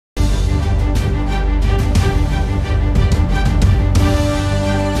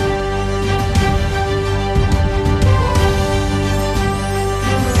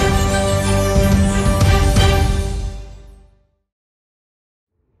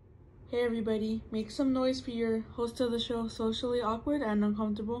Hey everybody, make some noise for your host of the show, Socially Awkward and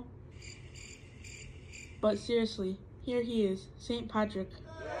Uncomfortable. But seriously, here he is, St. Patrick.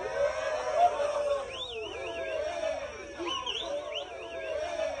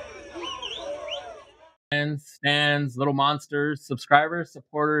 Stands, little monsters, subscribers,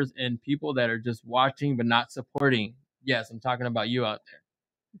 supporters, and people that are just watching but not supporting. Yes, I'm talking about you out there.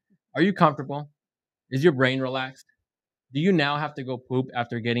 Are you comfortable? Is your brain relaxed? Do you now have to go poop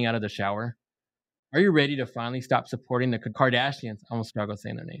after getting out of the shower? Are you ready to finally stop supporting the Kardashians? I almost struggle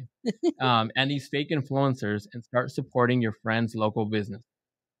saying their name. And these fake influencers and start supporting your friend's local business.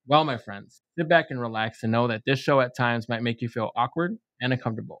 Well, my friends, sit back and relax and know that this show at times might make you feel awkward and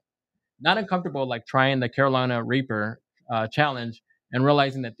uncomfortable. Not uncomfortable like trying the Carolina Reaper challenge and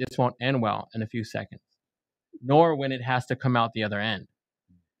realizing that this won't end well in a few seconds, nor when it has to come out the other end.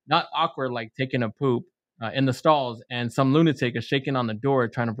 Not awkward like taking a poop in the stalls and some lunatic is shaking on the door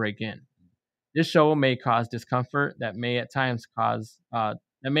trying to break in. This show may cause discomfort that may at times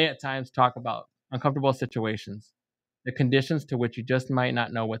talk about uncomfortable situations, the conditions to which you just might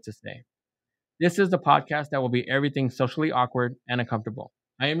not know what to say. This is the podcast that will be everything socially awkward and uncomfortable.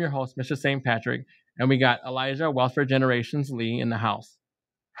 I am your host, Mr. St. Patrick, and we got Elijah Wealth for Generations Lee in the house.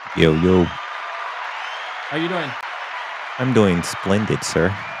 Yo. How you doing? I'm doing splendid,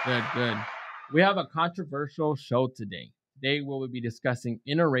 sir. Good. We have a controversial show today. Today we will be discussing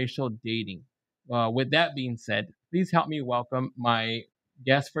interracial dating. With that being said, please help me welcome my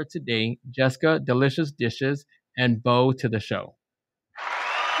guests for today, Jessica Delicious Dishes and Bo to the show.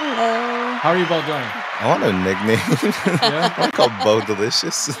 Hello. How are you both doing? I want a nickname. Yeah? I'm called Bo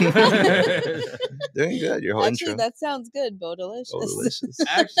Delicious. Doing good. Your whole Actually, intro. that sounds good. Bo Delicious. Bo Delicious.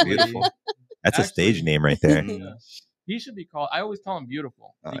 Actually, Beautiful. That's a stage name right there. Yeah. He should be called, I always call him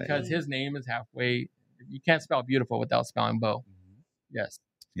Beautiful because yeah. his name is halfway. You can't spell beautiful without spelling Bo. Yes.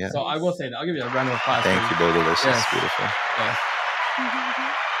 Yeah. So I will say that. I'll give you a round of applause. Thank you, Bo Delicious. Yes. Beautiful. Yes.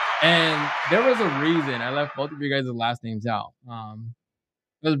 And there was a reason I left both of you guys' last names out.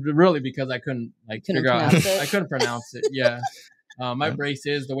 It was really because I couldn't figure out. I couldn't pronounce it. Yeah. My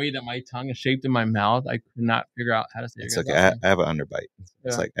braces, the way that my tongue is shaped in my mouth, I could not figure out how to say it. It's okay. I have an underbite.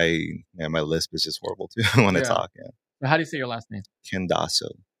 It's like my lisp is just horrible too when I talk. Yeah. So how do you say your last name? Kendaso.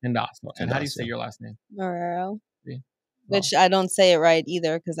 And how do you say your last name? Marrero. Yeah. Which I don't say it right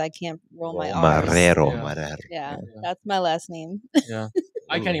either because I can't roll my R's. Marrero. Yeah, that's my last name. Yeah.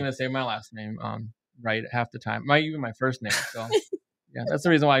 I can't even say my last name right half the time. Even my first name. So yeah, that's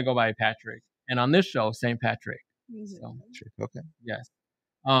the reason why I go by Patrick. And on this show, St. Patrick. So, Okay. yes.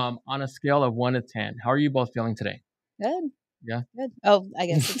 On a scale of 1 to 10, how are you both feeling today? Good. Yeah. Good. Oh, I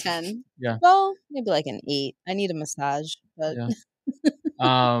guess a 10. Yeah. Well, maybe like an 8. I need a massage, but yeah.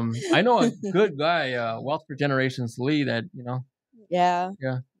 I know a good guy, Wealth for Generations Lee, that Yeah.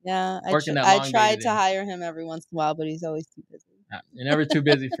 I tried to hire him every once in a while, but he's always too busy. You're never too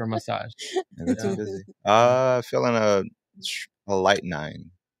busy for a massage. Never too busy. Feeling a light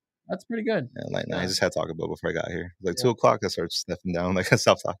 9. That's pretty good. Yeah, light 9. I just had Taco Bell before I got here. Like 2 o'clock, I started stepping down. Like I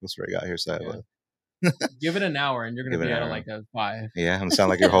stopped tacos before I got here. So give it an hour, and you're gonna be at like a 5. Yeah, I'm gonna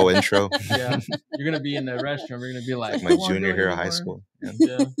sound like your whole intro. Yeah, you're gonna be in the restroom. You're gonna be like my junior year of high school.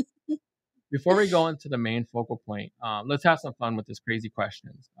 Yeah. Before we go into the main focal point, let's have some fun with this crazy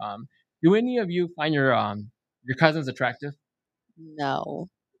questions. Do any of you find your cousins attractive? No.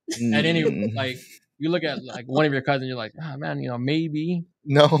 At any you look at like one of your cousins, you're like, oh man, maybe.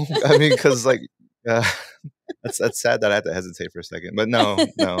 No, I mean, because that's sad that I had to hesitate for a second, but no.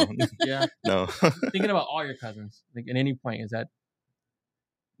 Yeah. No. Thinking about all your cousins, like at any point, is that?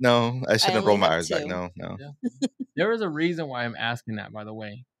 No, I shouldn't roll my eyes back. No. Yeah. There is a reason why I'm asking that, by the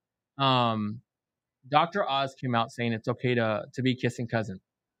way. Dr. Oz came out saying it's okay to be kissing cousins.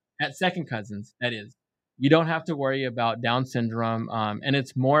 At second cousins, that is. You don't have to worry about Down syndrome, and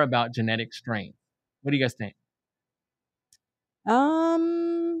it's more about genetic strain. What do you guys think?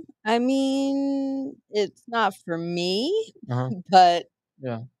 I mean, it's not for me, but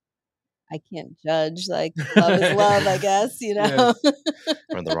yeah, I can't judge. Like, love is love, I guess, Yes.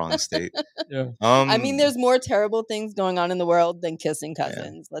 We're in the wrong state. Yeah. I mean, there's more terrible things going on in the world than kissing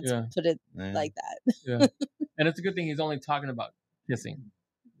cousins. Let's put it like that. Yeah. And it's a good thing he's only talking about kissing.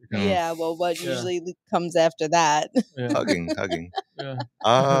 Yeah, well, what usually comes after that? Yeah. Hugging. Yeah.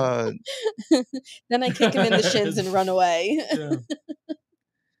 Then I kick him in the shins and run away. Yeah.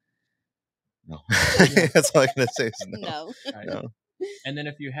 No. That's all I can say is No. Right. No. And then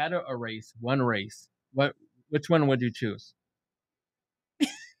if you had a race, one race, which one would you choose?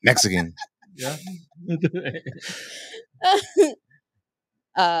 Mexican. Yeah.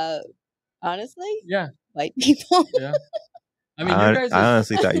 Honestly? Yeah. White people. Yeah. I mean, you guys. I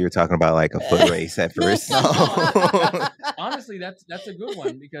honestly thought you were talking about like a foot race at first. Honestly, that's a good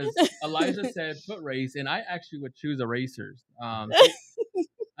one because Elijah said foot race, and I actually would choose erasers. I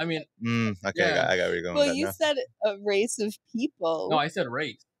mean, okay, yeah. I got where you're going. Well, with that you now. said a race of people. No, I said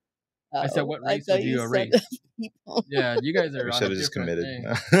race. I said, what I race thought would you said erase? people. Yeah, you guys are We on should a have just different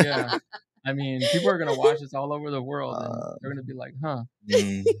committed. thing. Yeah. I mean, people are going to watch this all over the world, and they're going to be like, huh,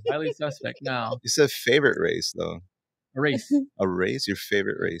 highly suspect now. You said favorite race, though. A race. A race? Your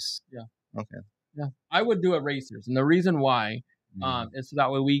favorite race? Yeah. Okay. Yeah. I would do erasers. And the reason why is so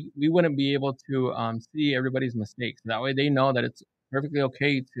that way we wouldn't be able to see everybody's mistakes. That way they know that it's perfectly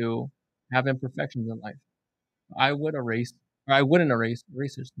okay to have imperfections in life. I would erase, or I wouldn't erase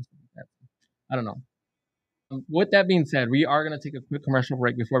erasers and stuff like that. I don't know. With that being said, we are going to take a quick commercial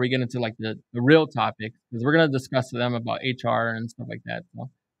break before we get into like the real topic, because we're going to discuss to them about HR and stuff like that. So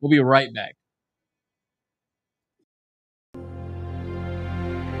we'll be right back.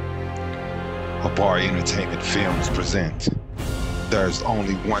 Habari Entertainment Films present There's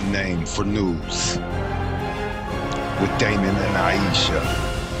Only One Name for News with Damon and Aisha.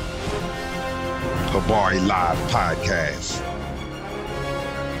 Habari Live Podcast.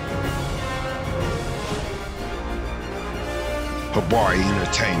 Habari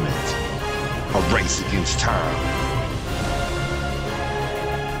Entertainment, a race against time.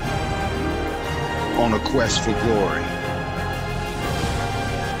 On a quest for glory.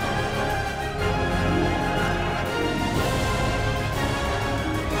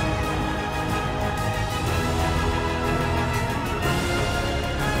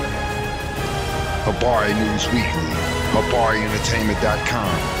 Habari News Weekly,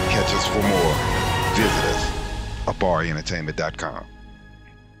 HabariEntertainment.com. Catch us for more. Visit us, HabariEntertainment.com.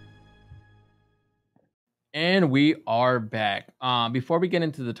 And we are back. Before we get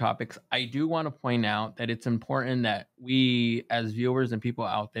into the topics, I do want to point out that it's important that we, as viewers and people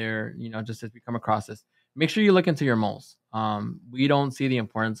out there, you know, just as we come across this, make sure you look into your moles. We don't see the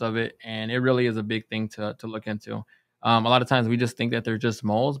importance of it, and it really is a big thing to look into. A lot of times we just think that they're just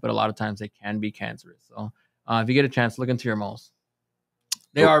moles, but a lot of times they can be cancerous. So if you get a chance, look into your moles.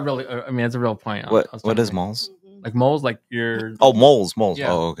 They are really, I mean, it's a real point. What is moles? Like moles, like your... Oh, moles.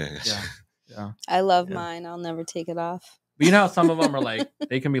 Yeah. Oh, okay. Yeah. I love mine. I'll never take it off. But you know how some of them are like,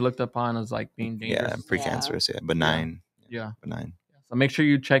 they can be looked upon as like being dangerous. Yeah, precancerous. Yeah, benign. Yeah. Benign. So make sure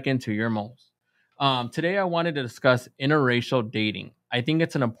you check into your moles. Today I wanted to discuss interracial dating. I think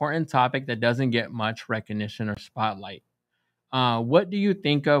it's an important topic that doesn't get much recognition or spotlight. What do you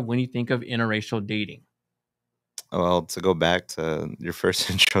think of when you think of interracial dating? Well, to go back to your first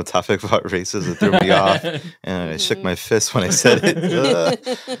intro topic about racism, threw me off, and I shook my fist when I said it.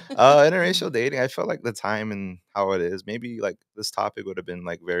 Interracial dating, I felt like the time and how it is, maybe like this topic would have been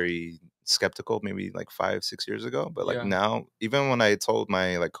like very skeptical, maybe like 5-6 years ago. But like now, even when I told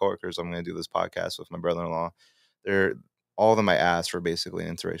my like coworkers I'm going to do this podcast with my brother-in-law, all of them I asked were basically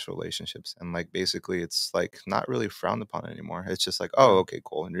interracial relationships, and like basically it's like not really frowned upon anymore. It's just like, oh, okay,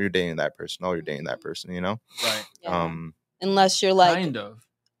 cool, and you're dating that person. Oh, you're dating that person, you know? Right. Yeah. Unless you're like kind of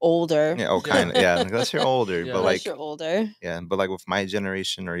older. Yeah. Oh, kind of. Yeah. Unless you're older, but like you're older. Yeah, but like with my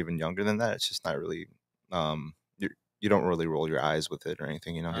generation or even younger than that, it's just not really. You don't really roll your eyes with it or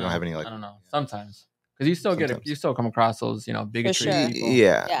anything. You know, you don't have any like. I don't know. Sometimes. Because you still you still come across those, you know, bigotry people.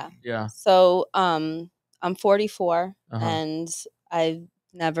 Yeah. So, I'm 44, and I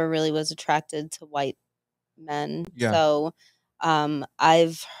never really was attracted to white men. Yeah. So,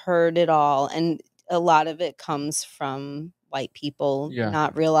 I've heard it all, and a lot of it comes from white people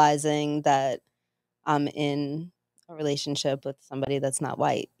not realizing that I'm in a relationship with somebody that's not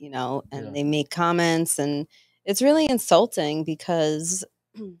white, you know, and they make comments, and it's really insulting because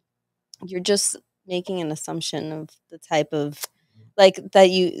you're just making an assumption of the type of like that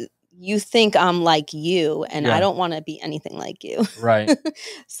you think I'm like you, and I don't want to be anything like you. Right.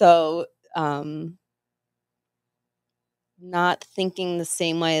 So, not thinking the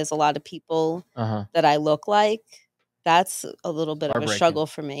same way as a lot of people that I look like, that's a little bit of a struggle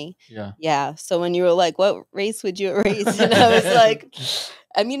for me. Yeah. So when you were like, what race would you erase? And I was like,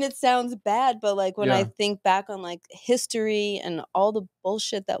 I mean, it sounds bad, but like when I think back on like history and all the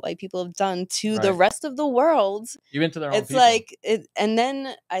bullshit that white people have done to the rest of the world, even to their own people. like it, and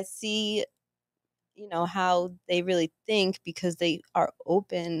then I see, you know, how they really think because they are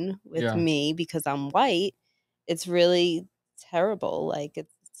open with me because I'm white. It's really terrible. Like it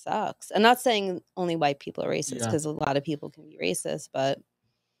sucks. I'm not saying only white people are racist because a lot of people can be racist, but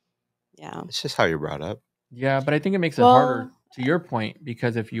yeah, it's just how you're brought up. Yeah, but I think it makes it harder, to your point,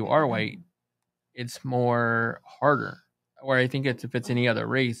 because if you are white, it's more harder. Or I think if it's any other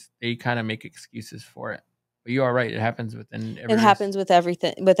race, they kind of make excuses for it. But you are right. It happens within every It race. happens with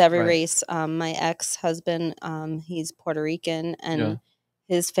everything, with every Right. race. My ex-husband, he's Puerto Rican, and Yeah.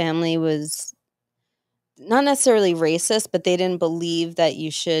 his family was not necessarily racist, but they didn't believe that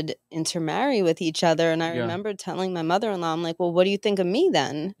you should intermarry with each other. And I Yeah. remember telling my mother-in-law, I'm like, well, what do you think of me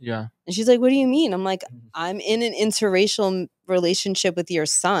then? Yeah. And she's like, what do you mean? I'm like, I'm in an interracial relationship with your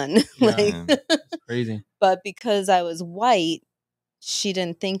son. Yeah. It's crazy. But because I was white, she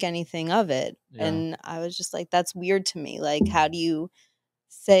didn't think anything of it. Yeah. And I was just like, that's weird to me. Like, how do you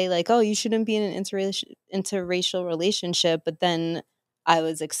say, like, oh, you shouldn't be in an interracial relationship, but then I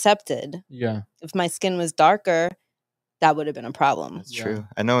was accepted. Yeah. If my skin was darker, that would have been a problem. That's true.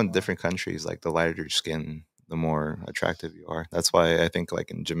 I know in different countries, like the lighter your skin, the more attractive you are. That's why I think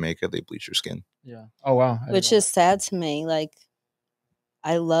like in Jamaica they bleach your skin. Yeah. Oh wow. Which is sad to me. Like,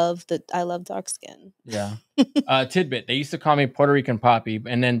 I love dark skin. Yeah. Tidbit. They used to call me Puerto Rican Poppy,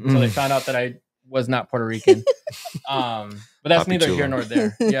 and then so they found out that I was not Puerto Rican. But that's Poppy neither chulo. here nor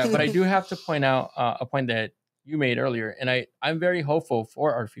there. Yeah. But I do have to point out a point that you made earlier, and I'm very hopeful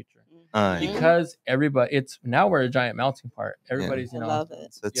for our future. Because everybody, now we're a giant melting pot. Everybody's, I love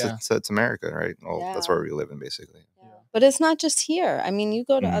it. It's America, right? Well, that's where we live in, basically. Yeah. But it's not just here. I mean, you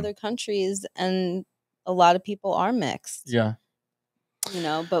go to other countries, and a lot of people are mixed. Yeah. You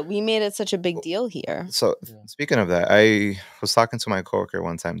know, but we made it such a big deal here. So speaking of that, I was talking to my coworker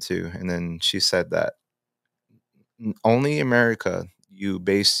one time too, and then she said that only America you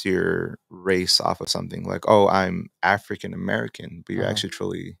base your race off of something like, oh, I'm African American, but you're actually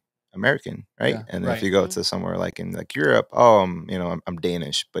truly American, right? Yeah, and if you go to somewhere like in like Europe, oh, I'm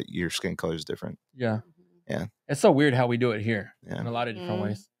Danish, but your skin color is different. Yeah. Yeah. It's so weird how we do it here in a lot of different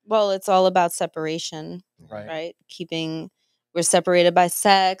ways. Well, it's all about separation, right? We're separated by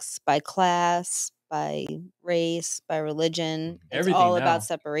sex, by class, by race, by religion. It's all about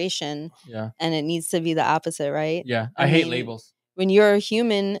separation. Yeah. And it needs to be the opposite, right? Yeah. I hate labels. When you're a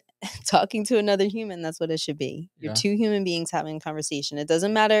human talking to another human, that's what it should be. You're Yeah. two human beings having a conversation. It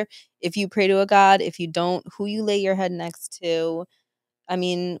doesn't matter if you pray to a god, if you don't, who you lay your head next to. I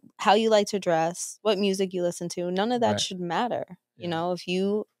mean, how you like to dress, what music you listen to, none of that should matter. You know, if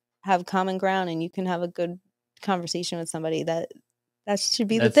you have common ground and you can have a good conversation with somebody, that should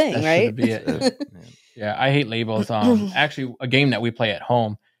be the thing, right? Should be it. Yeah, I hate labels. Actually, a game that we play at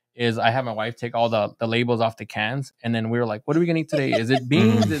home is I have my wife take all the labels off the cans, and then we were like, what are we gonna eat today? Is it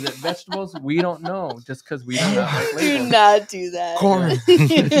beans? Is it vegetables? We don't know, just because we do not like labels. Do not do that. Corn.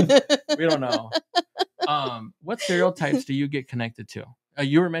 We don't know. What stereotypes do you get connected to?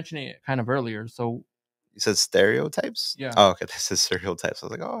 You were mentioning it kind of earlier, so You said stereotypes? Yeah. Oh, okay. This is stereotypes. I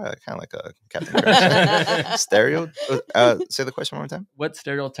was like, oh, I kind of like a Captain Crunch. Say the question one more time. What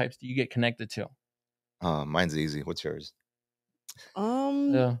stereotypes do you get connected to? Mine's easy. What's yours?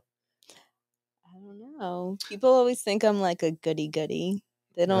 Yeah. I don't know. People always think I'm like a goody.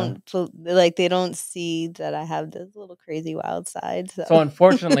 They don't they don't see that I have this little crazy wild side. So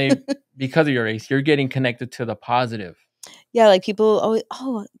unfortunately, because of your race, you're getting connected to the positive. Yeah, like people always,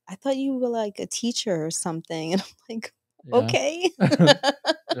 oh, I thought you were like a teacher or something. And I'm like, okay.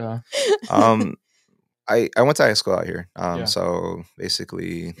 Yeah. I went to high school out here. So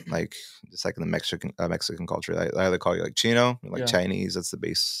basically, like just like in the Mexican culture, I either call you like Chino, like Chinese. That's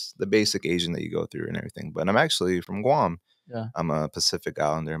the basic Asian that you go through and everything. But I'm actually from Guam. Yeah. I'm a Pacific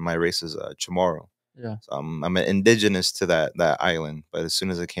Islander. My race is Chamorro. Yeah. So I'm indigenous to that island. But as soon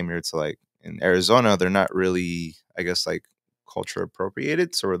as I came here to like in Arizona, they're not really, I guess, like culture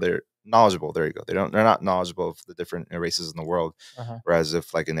appropriated. So they're knowledgeable. There you go. They're not knowledgeable of the different races in the world. Whereas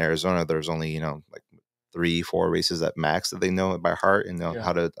if like in Arizona, there's only, like 3-4 races at max that they know by heart and know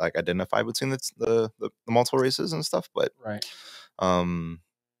how to like identify between the multiple races and stuff. But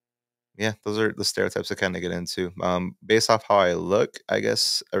yeah, those are the stereotypes I kind of get into. Based off how I look, I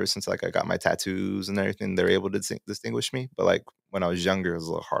guess ever since like I got my tattoos and everything, they're able to distinguish me. But like when I was younger, it was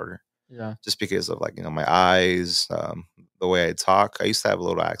a little harder. Yeah. Just because of like, my eyes, the way I talk. I used to have a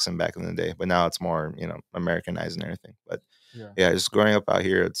little accent back in the day, but now it's more, Americanized and everything. But yeah, just growing up out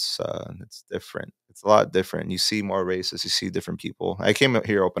here, it's different. It's a lot different. You see more races, you see different people. I came up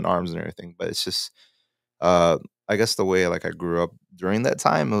here open arms and everything, but it's just I guess the way like I grew up during that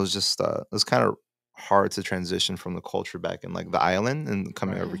time, it was just it was kind of hard to transition from the culture back in like the island and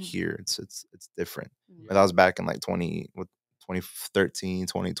coming over here. It's different. But that was back in like 2013,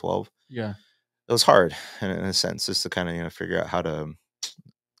 2012. Yeah. It was hard in a sense, just to kind of figure out how to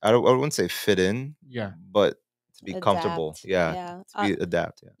I wouldn't say fit in, but to be comfortable. To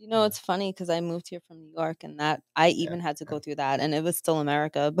adapt. It's funny because I moved here from New York, and that I even had to go through that, and it was still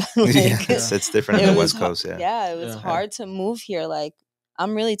America, but like, it's different in the West Coast. It was hard to move here. Like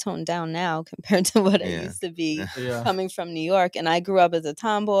I'm really toned down now compared to what I used to be coming from New York. And I grew up as a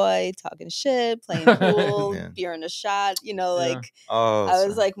tomboy, talking shit, playing pool, beer in a shot, you know, like I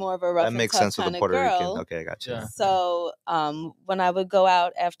was like more of a rough and tough kind of girl. Okay, I got you. So when I would go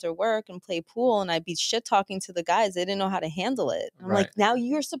out after work and play pool and I'd be shit talking to the guys, they didn't know how to handle it. I'm like, now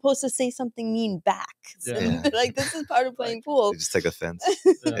you're supposed to say something mean back. Like, this is part of playing pool. They just take offense.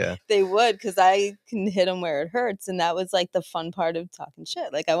 They would, because I can hit them where it hurts. And that was like the fun part of talking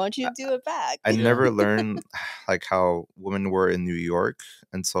shit. Like, I want you to do it back. I never learned like how women were in New York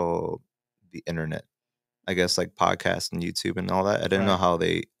until the internet. I guess like podcasts and YouTube and all that. I didn't know how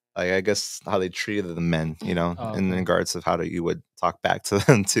they, like, I guess how they treated the men, you know, in regards of how you would talk back to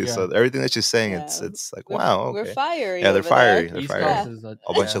them too. So everything that you're saying, it's like, wow, okay. We're fiery. Yeah, they're fiery. There. They're fiery.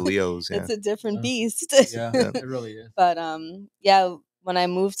 A bunch of Leos. It's a different beast. It really is. But when I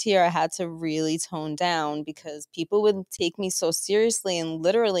moved here, I had to really tone down because people would take me so seriously and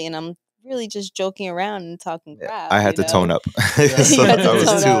literally, and I'm really just joking around and talking crap. I had to tone up. So I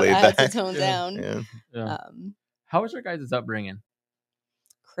was too late. I had to tone down. How was your guys' upbringing?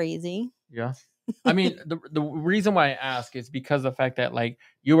 Crazy. Yeah. I mean, the reason why I ask is because of the fact that, like,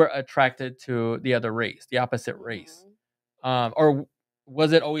 you were attracted to the other race, the opposite race. Or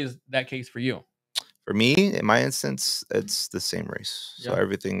was it always that case for you? For me, in my instance, it's the same race. So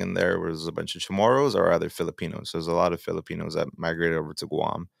everything in there was a bunch of Chamorros or other Filipinos. So there's a lot of Filipinos that migrated over to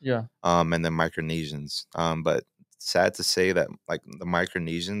Guam. And then Micronesians. But sad to say that, like, the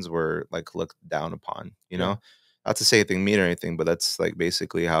Micronesians were like looked down upon, you know? Not to say anything mean or anything, but that's like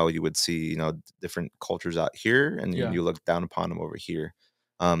basically how you would see, you know, different cultures out here, and you look down upon them over here.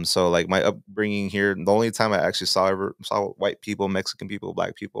 So like my upbringing here, the only time I actually saw white people, Mexican people,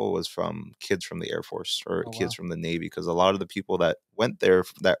 black people was from kids from the Air Force or kids from the Navy, because a lot of the people that went there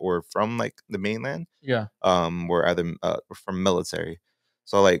that were from like the mainland, were either from military.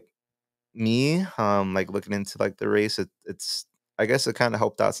 So like me, like looking into like the race, it's I guess it kind of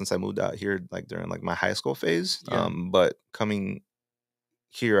helped out since I moved out here like during like my high school phase. But coming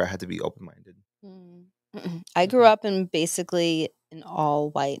here, I had to be open-minded. I grew up in basically an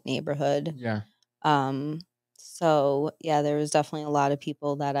all-white neighborhood. So there was definitely a lot of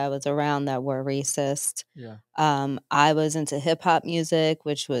people that I was around that were racist. I was into hip-hop music,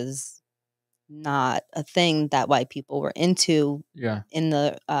 which was not a thing that white people were into in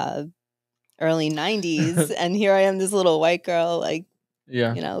the early 90s. And here I am, this little white girl, like,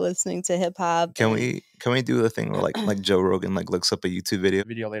 you know, listening to hip hop. Can we do the thing where like Joe Rogan like looks up a YouTube video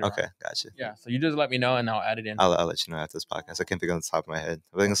later? Okay, gotcha. Yeah, so you just let me know and I'll add it in. I'll let you know after this podcast. I can't think on the top of my head.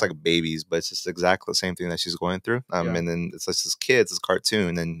 I think it's like babies, but it's just exactly the same thing that she's going through. And then it's like this kid, this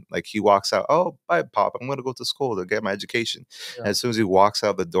cartoon, and like he walks out. Oh, bye, Pop. I'm gonna go to school to get my education. And as soon as he walks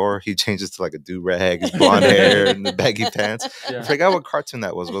out the door, he changes to like a do rag, his blonde hair, and the baggy pants. I forgot what cartoon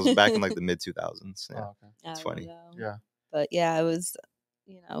that was. It was back in like the mid 2000s. It's funny. But I was.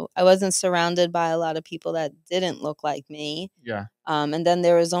 You know, I wasn't surrounded by a lot of people that didn't look like me. And then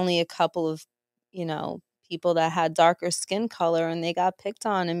there was only a couple of, you know, people that had darker skin color and they got picked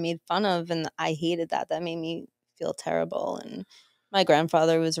on and made fun of. And I hated that. That made me feel terrible. And my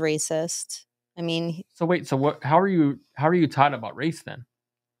grandfather was racist. I mean. So wait, so what, how are you taught about race then?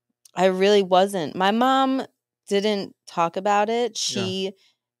 I really wasn't. My mom didn't talk about it. She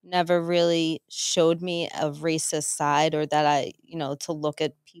never really showed me a racist side, or that I, you know, to look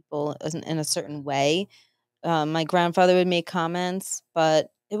at people in a certain way. My grandfather would make comments, but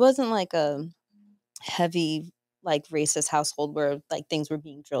it wasn't like a heavy, like, racist household where like things were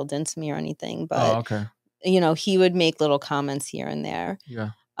being drilled into me or anything. But you know, he would make little comments here and there.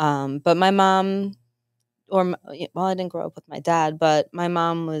 But my mom, well, I didn't grow up with my dad, but my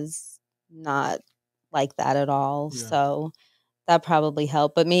mom was not like that at all. So that probably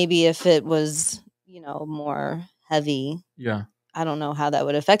helped. But maybe if it was, you know, more heavy, I don't know how that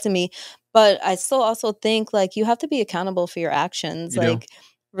would have affected me. But I still also think, like, you have to be accountable for your actions. Like,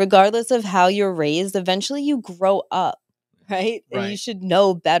 regardless of how you're raised, eventually you grow up, right? And you should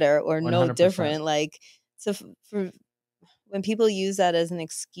know better or 100%. Know different. Like, so for when people use that as an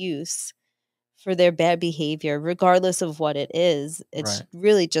excuse for their bad behavior, regardless of what it is, it's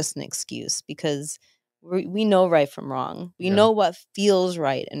really just an excuse, because we know right from wrong. We know what feels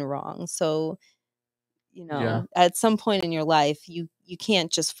right and wrong. So, you know, at some point in your life, you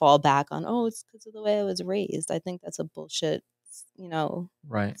can't just fall back on, oh, it's because of the way I was raised. I think that's a bullshit, you know,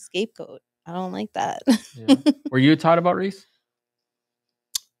 scapegoat. I don't like that. Were you taught about race?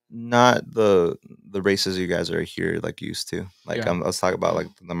 Not the races you guys are here like used to. Like I was talking about like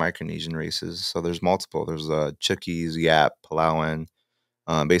the Micronesian races. So there's multiple. There's Chukis, Yap, Palauan.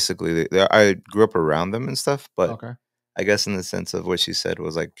 Basically, I grew up around them and stuff, but I guess in the sense of what she said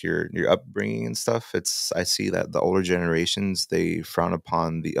was like your upbringing and stuff. I see that the older generations, they frown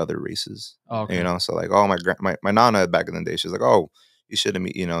upon the other races. Oh, okay. You know, so like, oh, my nana back in the day, she's like, oh, you shouldn't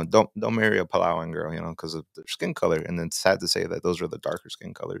meet, don't marry a Palawan girl, because of their skin color. And then it's sad to say that those are the darker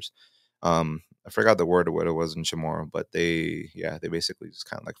skin colors. I forgot the word of what it was in Chamorro, but they basically just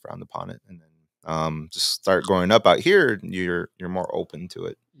kind of like frowned upon it. And then just start growing up out here, you're more open to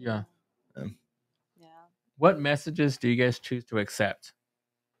it. Yeah. Yeah. What messages do you guys choose to accept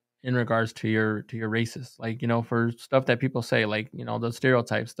in regards to your races? Like, for stuff that people say, like, the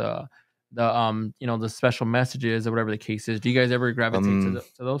stereotypes, the the special messages or whatever the case is. Do you guys ever gravitate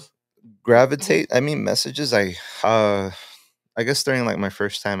to those? Gravitate? I mean, messages. I guess during like my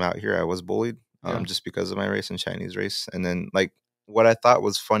first time out here, I was bullied just because of my race and Chinese race. And then like what I thought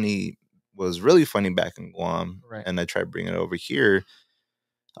was funny was really funny back in Guam, Right. and I tried bringing it over here.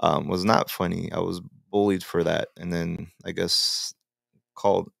 Was not funny. I was bullied for that, and then I guess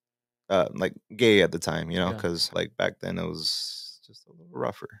called like gay at the time, because like back then it was just a little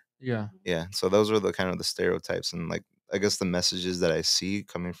rougher. Yeah. Yeah. So those were the kind of the stereotypes, and like I guess the messages that I see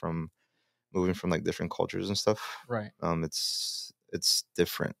coming from moving from like different cultures and stuff. Right. It's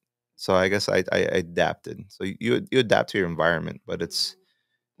different. So I guess I adapted. So you adapt to your environment, but it's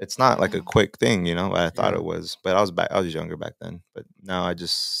not like a quick thing, I thought it was. But I was younger back then. But now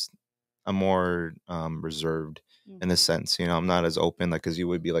I'm more reserved in a sense. I'm not as open like as you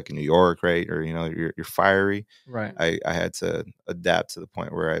would be like in New York, right? Or you're fiery. Right. I had to adapt to the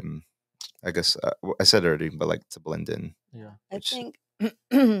point where I guess I said it already, but like to blend in. Yeah.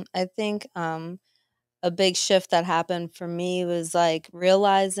 I think a big shift that happened for me was like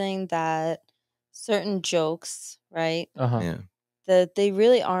realizing that certain jokes, right? Yeah. That they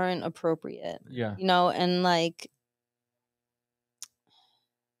really aren't appropriate. Yeah. And like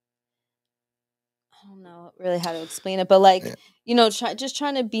I don't know really how to explain it, but like, just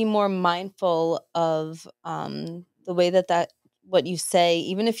trying to be more mindful of the way that what you say,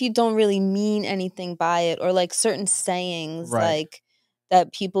 even if you don't really mean anything by it, or like certain sayings like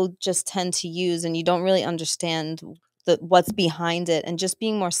that people just tend to use and you don't really understand what's behind it, and just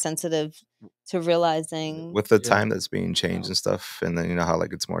being more sensitive to realizing with the time that's being changed and stuff, and then how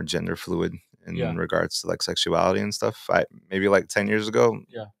like it's more gender fluid in regards to like sexuality and stuff. Maybe like 10 years ago,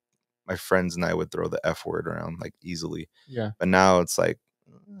 my friends and I would throw the F word around like easily. Yeah. But now it's like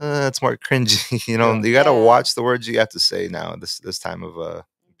it's more cringy. You got to watch the words you have to say now. This time of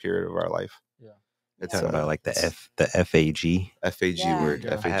period of our life. Yeah. It's talking about like the FAG word.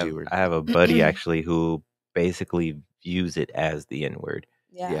 FAG word. I have a buddy actually who basically views it as the N word.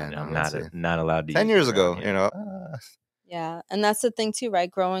 Yeah. I'm not allowed to. 10 years ago, Yeah, and that's the thing too, right?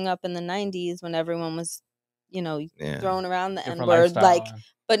 Growing up in the 90s when everyone was, throwing around the N word, like,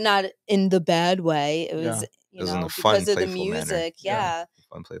 but not in the bad way. It was, because of the music. Yeah.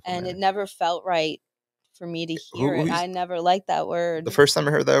 Fun, playful and manner. It never felt right for me to hear it. I never liked that word. The first time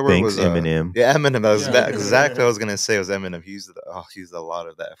I heard that word was Eminem. Yeah, Eminem. That was exactly what I was gonna say. Was Eminem? He used a lot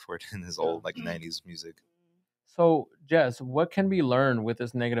of that F word in his old like 90s music. So, Jess, what can be learned with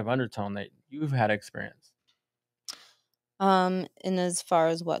this negative undertone that you've had experience? And as far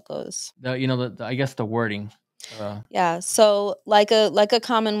as what goes, I guess the wording. Yeah. So like a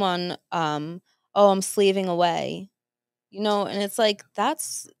common one, oh, I'm sleeving away, and it's like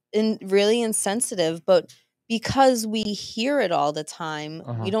that's really insensitive, but because we hear it all the time,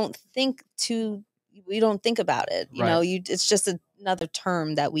 we don't think about it. It's just another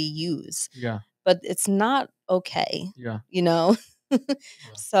term that we use. Yeah. But it's not okay. Yeah.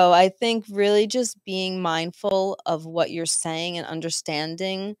 So I think really just being mindful of what you're saying and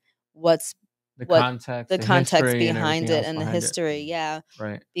understanding the context behind it and the history. Yeah.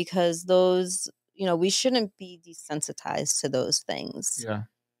 Right. Because those, we shouldn't be desensitized to those things. Yeah.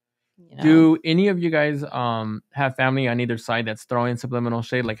 Do any of you guys have family on either side that's throwing subliminal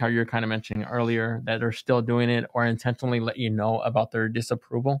shade, like how you're kind of mentioning earlier, that are still doing it or intentionally let you know about their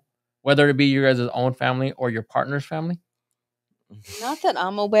disapproval, whether it be your guys' own family or your partner's family? Not that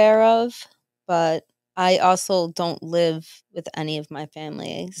I'm aware of, but I also don't live with any of my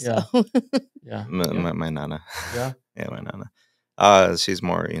family. So. Yeah. My nana. Yeah. Yeah, my nana. She's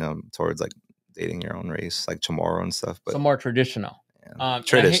more, towards like dating your own race, like Chamorro and stuff. But so more traditional.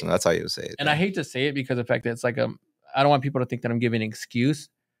 Traditional. That's how you would say it. And I hate to say it because of the fact that it's like I don't want people to think that I'm giving an excuse,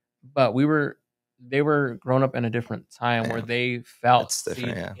 but they were grown up in a different time where they felt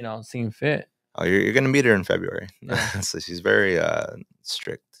seen fit. Oh, you're gonna meet her in February. So she's very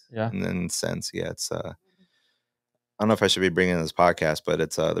strict. Yeah. In a sense, it's I don't know if I should be bringing this podcast, but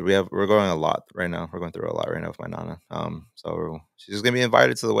it's we're going a lot right now. We're going through a lot right now with my nana. So she's gonna be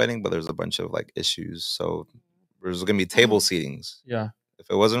invited to the wedding, but there's a bunch of like issues. So there's gonna be table seatings. Yeah. If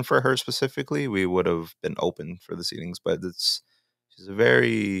it wasn't for her specifically, we would have been open for the seatings. But she's a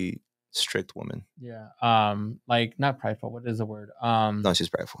very strict woman. Yeah. Like not prideful. What is the word? No, she's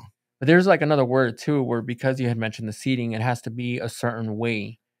prideful. But there's like another word too, where because you had mentioned the seating, it has to be a certain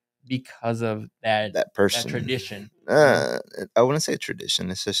way because of that person, that tradition. I wouldn't say tradition.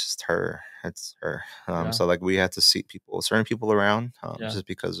 It's just her. It's her. So like we had to seat certain people around, just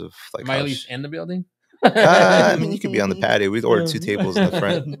because of like. Am I at least in the building? I mean, you could be on the patio. We'd order 2 tables in the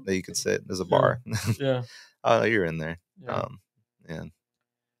front that you could sit. There's a bar. Yeah. Oh, you're in there. Yeah. Yeah.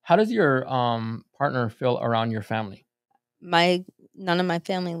 How does your partner feel around your family? None of my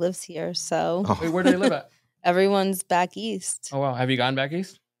family lives here, so. Wait, where do they live at? Everyone's back east. Oh wow, have you gone back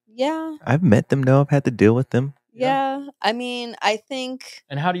east? Yeah. I've met them though. I've had to deal with them. Yeah. I mean, I think.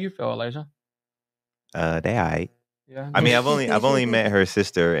 And how do you feel, Elijah? They aight. Yeah. I mean, I've only met her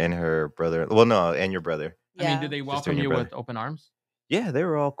sister and her brother. Well, no, and your brother. I mean, did they welcome you with open arms? Yeah, they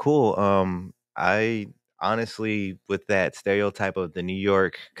were all cool. I honestly, with that stereotype of the New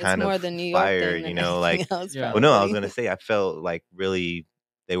York kind more of the New York fire, thing you than know, anything like, else, well, no, I was gonna say, I felt like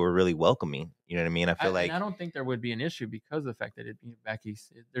they were really welcoming. You know what I mean? I feel like and I don't think there would be an issue because of the fact that it'd be back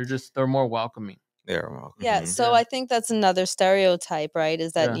east. They're more welcoming. They're welcoming. Yeah, so I think that's another stereotype, right?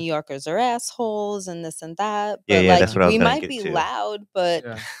 Is that New Yorkers are assholes and this and that. But yeah, like that's what I was we gonna might get be to. loud, but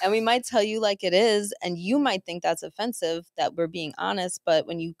and we might tell you like it is, and you might think that's offensive that we're being honest. But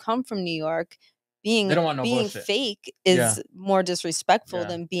when you come from New York, being fake is more disrespectful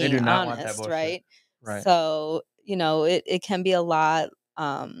than being honest, right? Right. So, you know, it can be a lot.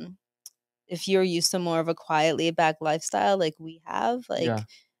 If you're used to more of a quiet, laid back lifestyle like we have, like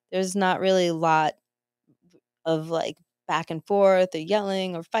there's not really a lot of like back and forth or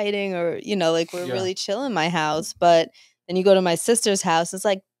yelling or fighting or, you know, like we're really chill in my house. But then you go to my sister's house, it's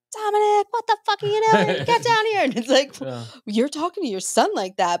like, Dominic, what the fuck are you doing? Get down here. And it's like, you're talking to your son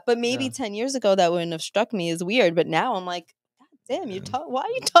like that. But maybe 10 years ago, that wouldn't have struck me as weird. But now I'm like, God damn, why are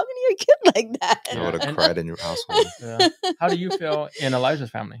you talking to your kid like that? I would have cried in your household. How do you feel in Elijah's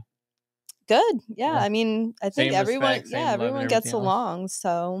family? Good. Yeah. I mean, I think everyone gets else. along.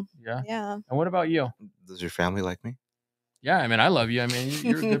 So yeah. And what about you? Does your family like me? Yeah, I mean, I love you. I mean,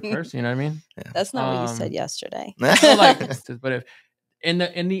 you're a good person. You know what I mean? Yeah. That's not what you said yesterday. But if in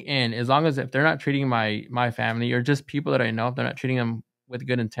the end, as long as if they're not treating my family or just people that I know, if they're not treating them with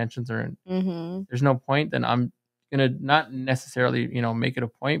good intentions or there's no point, then I'm gonna not necessarily make it a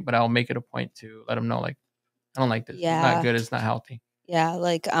point, but I'll make it a point to let them know like I don't like this. It's not good. It's not healthy. Yeah,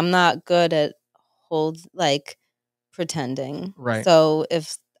 like I'm not good at pretending. Right. So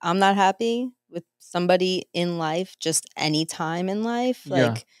if I'm not happy with somebody in life, just any time in life,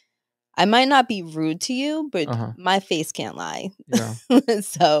 like I might not be rude to you, but my face can't lie. Yeah.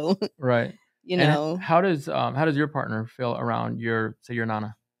 So right. You know. And how does your partner feel around your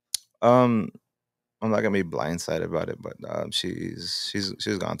nana? I'm not gonna be blindsided about it, but she's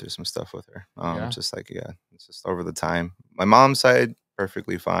gone through some stuff with her. Just like it's just over the time. My mom's side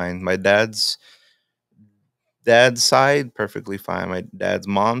perfectly fine. My dad's side perfectly fine. My dad's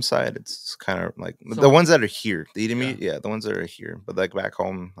mom's side, it's kind of like the ones that are here. The ones that are here. But like back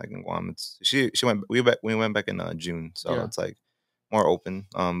home, like in Guam, it's we went back in June, so it's like more open.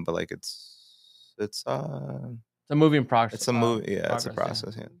 But like it's a moving process. It's a movie. Yeah, it's a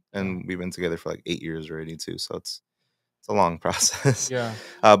process. Yeah. And we've been together for like 8 years already too. So it's a long process. Yeah.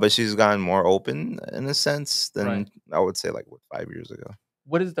 But she's gotten more open in a sense than I would say like 5 years ago.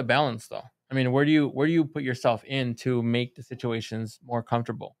 What is the balance though? I mean, where do you put yourself in to make the situations more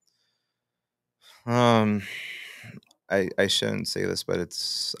comfortable? I shouldn't say this, but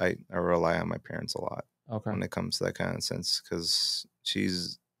I rely on my parents a lot when it comes to that kind of sense because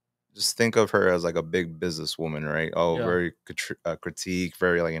she's. Just think of her as like a big businesswoman, right? Very critique,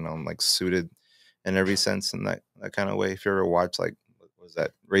 very like like suited in every sense in that kind of way. If you ever watch like what was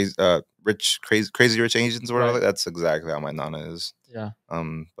that Crazy Rich Asians or whatever, that's exactly how my nana is. Yeah.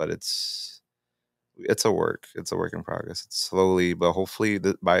 But it's a work in progress. It's slowly, but hopefully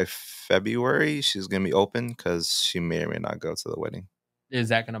by February she's gonna be open because she may or may not go to the wedding. Is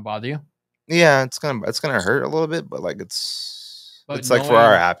that gonna bother you? Yeah, it's gonna hurt a little bit, but like it's like for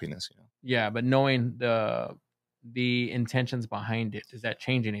our happiness, Yeah, but knowing the intentions behind it, does that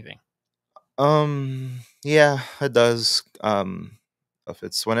change anything? Yeah, it does. If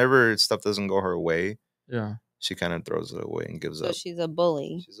it's whenever stuff doesn't go her way, she kind of throws it away and gives up. So she's a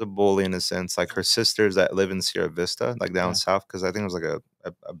bully. She's a bully in a sense. Like her sisters that live in Sierra Vista, like down south, because I think it was like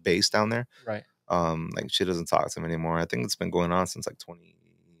a base down there. Right. Like she doesn't talk to them anymore. I think it's been going on since like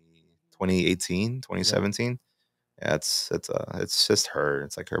 2018, 2017. Yeah, it's just her.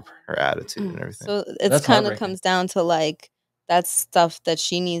 It's like her attitude and everything. So it's kind of comes down to like that's stuff that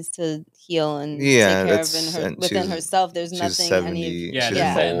she needs to heal and take care of within herself. There's nothing. She's 70. Yeah, she's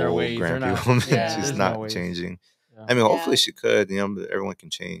they're set in their old ways. grandpa. She's not changing. I mean, hopefully she could. You know, everyone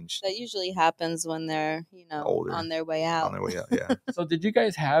can change. That usually happens when they're, you know, older, on their way out. On their way out, yeah. So did you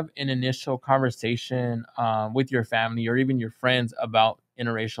guys have an initial conversation with your family or even your friends about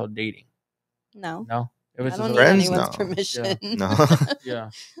interracial dating? No. No? It was I don't need anyone's permission. Yeah. No. Yeah.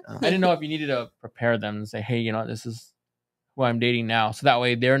 I didn't know if you needed to prepare them and say, hey, you know, this is who I'm dating now. So that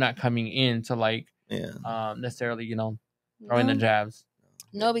way they're not coming in to like necessarily, you know, throwing the jabs.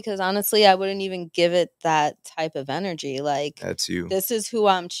 No, because honestly, I wouldn't even give it that type of energy. Like, that's you. This is who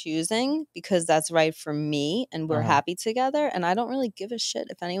I'm choosing because that's right for me and we're happy together. And I don't really give a shit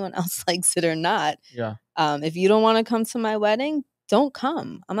if anyone else likes it or not. Yeah. If you don't want to come to my wedding, don't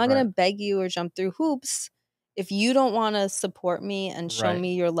come. I'm not going to beg you or jump through hoops. If you don't want to support me and show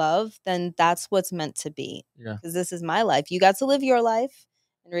me your love, then that's what's meant to be. Yeah. Because this is my life. You got to live your life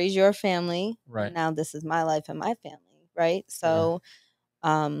and raise your family. Right. And now this is my life and my family. Right. So,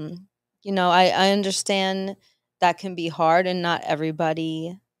 you know, I understand that can be hard and not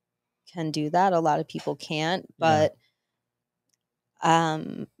everybody can do that. A lot of people can't. But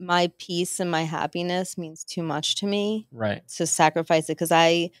my peace and my happiness means too much to me to sacrifice it because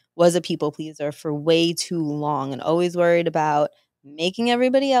I was a people pleaser for way too long and always worried about making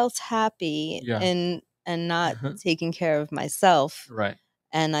everybody else happy and not taking care of myself. Right.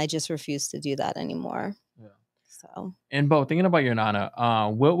 And I just refuse to do that anymore. Yeah. So. And Bo, thinking about your Nana,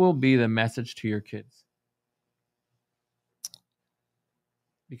 what will be the message to your kids?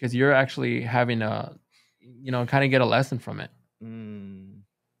 Because you're actually having a, you know, kind of get a lesson from it.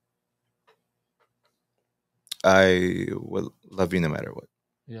 I will love you no matter what.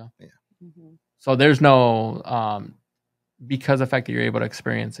 Yeah. Yeah. So there's no, because of the fact that you're able to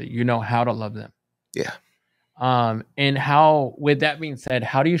experience it, you know how to love them. Yeah. And how, with that being said,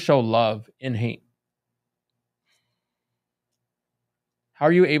 how do you show love in hate? How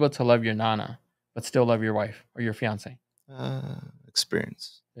are you able to love your Nana, but still love your wife or your fiance?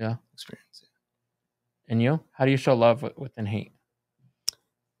 Experience. Yeah. Experience. Yeah. And you? How do you show love within hate?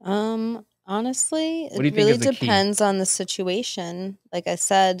 Honestly, it really depends on the situation. Like I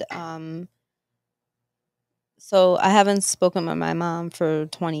said, so I haven't spoken with my mom for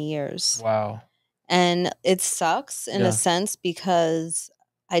 20 years. Wow. And it sucks in a sense because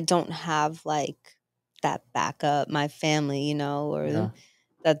I don't have like that backup, my family, you know, or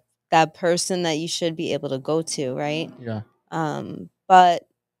that person that you should be able to go to, right? Yeah. But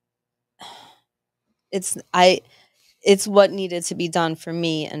it's what needed to be done for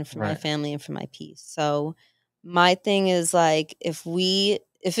me and for my family and for my peace. So my thing is like if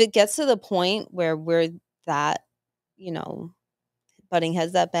it gets to the point where we're that, you know, butting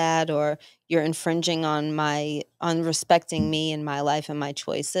heads that bad or you're infringing on respecting me and my life and my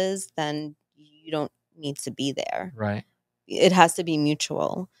choices, then you don't need to be there. Right. It has to be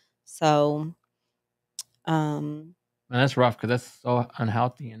mutual. So man, that's rough because that's so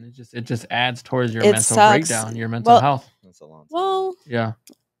unhealthy and it just adds towards your mental breakdown, your mental health. That's a long time. Well, yeah.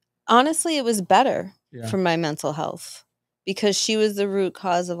 Honestly, it was better for my mental health because she was the root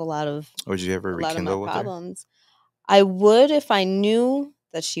cause of a lot of would you ever rekindle with problems. I would if I knew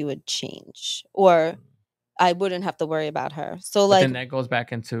that she would change or I wouldn't have to worry about her. So but then that goes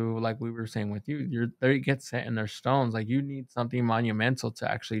back into like we were saying with you, they get set in their stones. Like you need something monumental to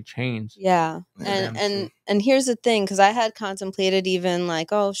actually change. Yeah. And here's the thing, because I had contemplated even like,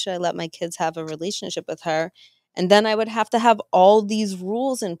 oh, should I let my kids have a relationship with her? And then I would have to have all these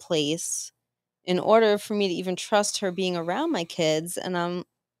rules in place in order for me to even trust her being around my kids. And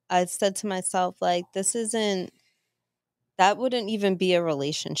I said to myself, like, that wouldn't even be a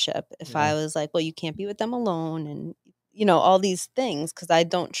relationship if I was like, well, you can't be with them alone and, you know, all these things because I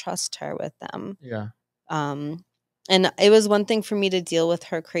don't trust her with them. Yeah. And it was one thing for me to deal with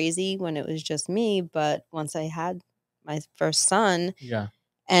her crazy when it was just me. But once I had my first son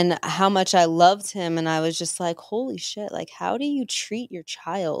and how much I loved him and I was just like, holy shit, like, how do you treat your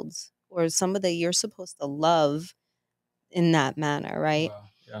child or somebody you're supposed to love in that manner, right? Wow.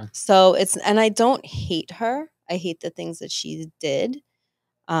 Yeah. So and I don't hate her. I hate the things that she did.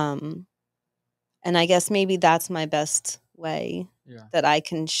 And I guess maybe that's my best way that I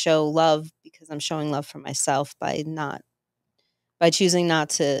can show love because I'm showing love for myself by choosing not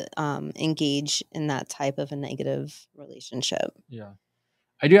to engage in that type of a negative relationship. Yeah.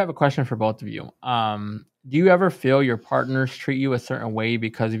 I do have a question for both of you. Do you ever feel your partners treat you a certain way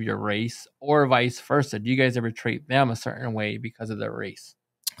because of your race or vice versa? Do you guys ever treat them a certain way because of their race?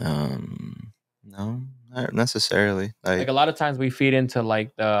 No, not necessarily. Like a lot of times we feed into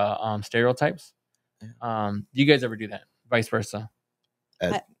like the stereotypes. Do you guys ever do that? Vice versa.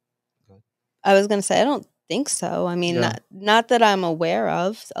 I was gonna say I don't think so. I mean, not that I'm aware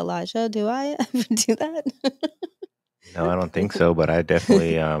of. Elijah, do I ever do that? No, I don't think so. But I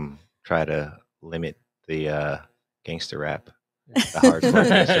definitely try to limit the gangster rap, the hardcore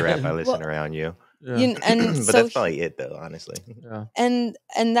gangster rap I listen around you. Yeah. But so that's probably it, though. Honestly. Yeah. And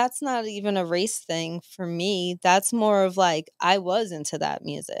that's not even a race thing for me. That's more of like I was into that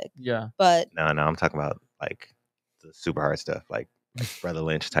music. Yeah. But no, I'm talking about like the super hard stuff, like Brother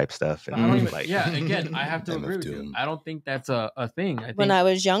Lynch type stuff. And I don't even, like, again, I have to agree with you. I don't think that's a thing. I think when I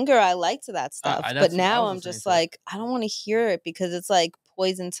was younger, I liked that stuff. But now I'm just like, I don't want to hear it because it's like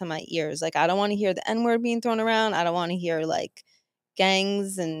poison to my ears. Like, I don't want to hear the N-word being thrown around. I don't want to hear like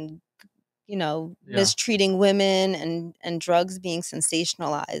gangs and, you know, mistreating women and drugs being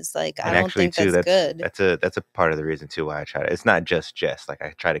sensationalized. Like, I don't think that's good. That's a part of the reason too why I try to. It's not just like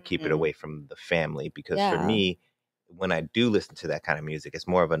I try to keep it away from the family because for me, when I do listen to that kind of music, it's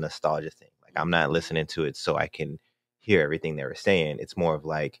more of a nostalgia thing. Like I'm not listening to it so I can hear everything they were saying. It's more of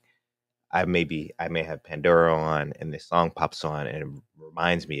like I may have Pandora on and this song pops on and it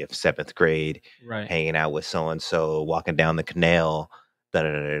reminds me of 7th grade, hanging out with so and so, walking down the canal. Da,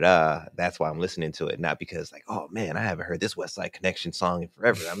 da, da, da, da. That's why I'm listening to it, not because like, oh man, I haven't heard this West Side Connection song in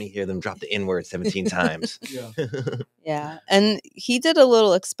forever. I'm gonna hear them drop the N-word 17 times. Yeah, and he did a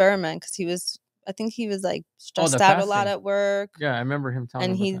little experiment because I think he was like stressed out a lot at work. Yeah, I remember him telling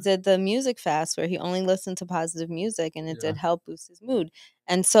me. And he did the music fast where he only listened to positive music, and it did help boost his mood.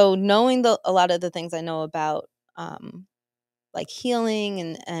 And so knowing a lot of the things I know about like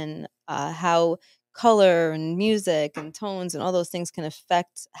healing and how color and music and tones and all those things can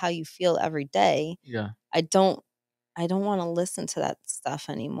affect how you feel every day. Yeah. I don't want to listen to that stuff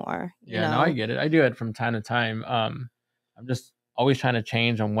anymore. Yeah, no, I get it. I do it from time to time. I'm just always trying to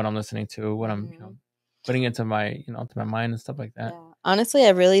change on what I'm listening to, what I'm putting into my to my mind and stuff like that. Yeah. Honestly,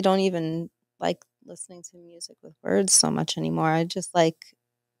 I really don't even like listening to music with words so much anymore. I just like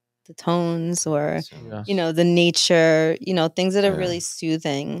the tones or the nature, things that are really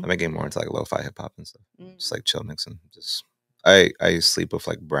soothing. I'm getting more into like lo-fi hip hop and stuff. Just like chill mixing. Just I sleep with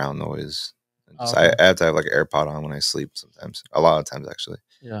like brown noise. I have to have like an AirPod on when I sleep sometimes. A lot of times actually.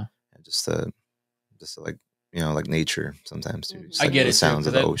 Yeah. And just to like like nature sometimes too. Just, I like, get the sounds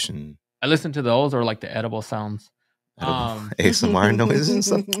of the ocean. I listen to those or like the edible sounds. ASMR noises and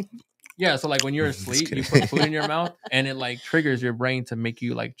stuff. Yeah, so like when you're asleep, you put food in your mouth and it like triggers your brain to make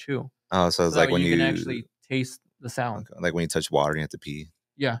you like chew. Oh, so it's like when you can actually taste the sound. Okay. Like when you touch water, you have to pee.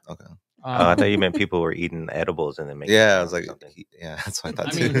 Yeah. Okay. I thought you meant people were eating edibles and then making. Yeah, I was like, that's what I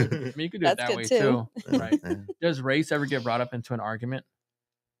thought too. I mean, you could do it that way too, right? Does race ever get brought up into an argument?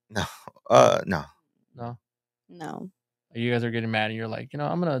 No. No. You guys are getting mad and you're like,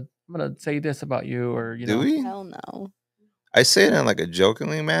 I'm gonna say this about you, or do we? Hell no. I say it in like a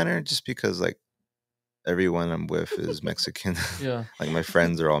jokingly manner, just because like everyone I'm with is Mexican. Yeah. Like my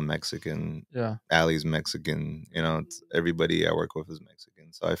friends are all Mexican. Yeah. Allie's Mexican. It's everybody I work with is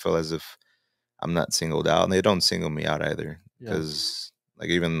Mexican. So I feel as if I'm not singled out, and they don't single me out either, because like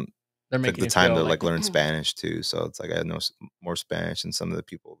even took the time to like learn Spanish too. So it's like I know more Spanish than some of the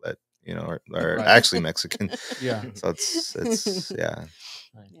people that are actually Mexican. Yeah. So it's yeah.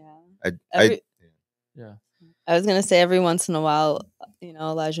 Yeah. I was gonna say every once in a while,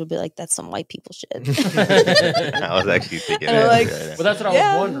 Elijah will be like, "That's some white people shit." I was actually thinking that. Like, well, that's what I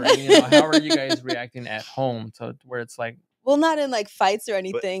was wondering. How are you guys reacting at home to where it's like? Well, not in like fights or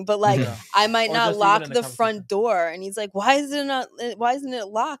anything, but like I might not lock the front door, and he's like, "Why isn't it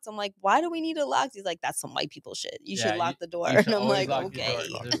locked?" I'm like, "Why do we need it locked?" He's like, "That's some white people shit. You should lock the door." And I'm like, "Okay."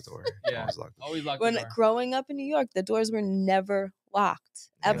 Lock the door. Yeah, always lock the door. When growing up in New York, the doors were never locked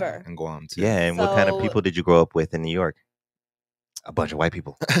ever. And Guam too. Yeah, and what kind of people did you grow up with in New York? A bunch of white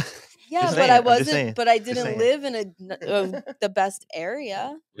people. Yeah, but I wasn't. But I didn't live in the best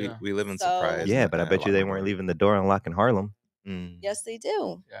area. We live in Surprise. Yeah, but I bet you they weren't leaving the door unlocked in Harlem. Yes, they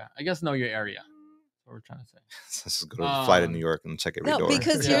do. Yeah, I guess know your area. That's what we're trying to say. Let's just go to fly to New York and check every door. No,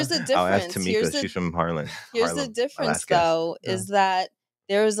 because here's the difference. I'll ask Tamika. She's from Harlem. Here's the difference, though, is that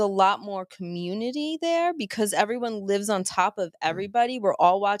there's a lot more community there because everyone lives on top of everybody. We're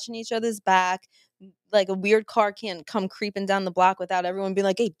all watching each other's back. Like a weird car can't come creeping down the block without everyone being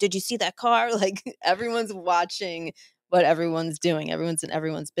like, "Hey, did you see that car?" Like everyone's watching what everyone's doing. Everyone's in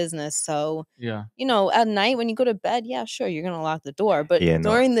everyone's business. So, at night when you go to bed, yeah, sure, you're going to lock the door. But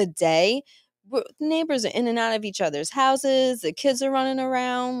during the day, neighbors are in and out of each other's houses. The kids are running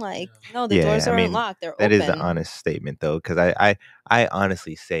around. Like, no, the doors aren't locked. They're that open. That is an honest statement, though, because I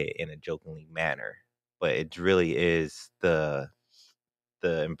honestly say it in a jokingly manner, but it really is the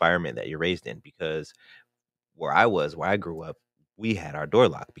environment that you're raised in. Because where I grew up, we had our door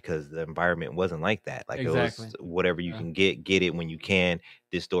locked because the environment wasn't like that. Like, it was whatever you can get it when you can.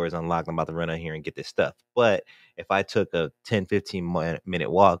 This door is unlocked. I'm about to run out here and get this stuff. But if I took a 10-15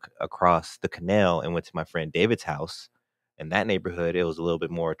 minute walk across the canal and went to my friend David's house, in that neighborhood, it was a little bit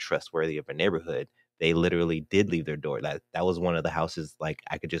more trustworthy of a neighborhood. They literally did leave their door. That was one of the houses, like,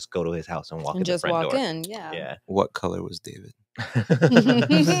 I could just go to his house and walk in the front door. In, yeah. What color was David?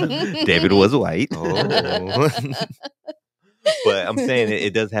 David was white. Oh. But I'm saying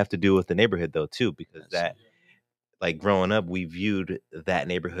it does have to do with the neighborhood, though, too, because that, like, growing up, we viewed that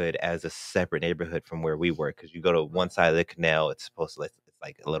neighborhood as a separate neighborhood from where we were. Because you go to one side of the canal, it's supposed to, it's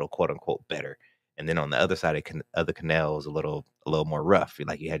like a little quote unquote better, and then on the other side of the canal is a little more rough.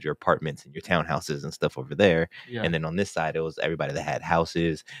 Like, you had your apartments and your townhouses and stuff over there, and then on this side it was everybody that had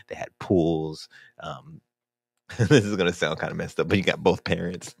houses, they had pools. This is gonna sound kind of messed up, but you got both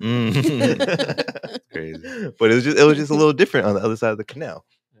parents. Crazy. But it was just a little different on the other side of the canal.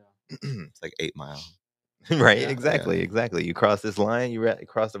 It's like 8 Mile. Right, exactly. You cross this line, you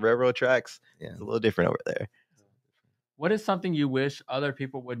cross the railroad tracks. It's a little different over there. What is something you wish other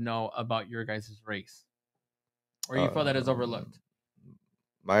people would know about your guys' race, or you feel that is overlooked?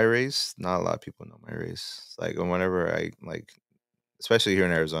 My race, not a lot of people know my race. Like, whenever I, like, especially here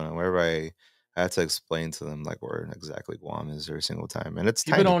in Arizona, whenever I had to explain to them, like, where exactly Guam is every single time, and it's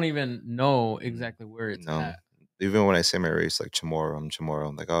people tiny. Don't even know exactly where it's at. Even when I say my race, like Chamorro,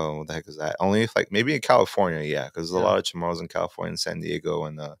 I'm like, oh, what the heck is that? Only if, like, maybe in California, because there's a lot of Chamorros in California, and San Diego,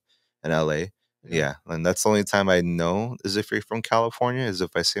 and LA. Yeah, and that's the only time I know is if you're from California, is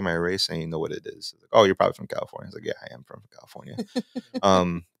if I say my race and you know what it is. Like, oh, you're probably from California. It's like, yeah, I am from California.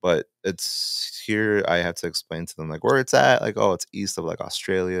 But it's here I have to explain to them, like, where it's at. Like, oh, it's east of, like,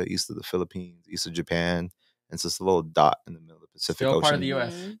 Australia, east of the Philippines, east of Japan. And it's just a little dot in the middle of the Pacific Ocean. Still part of the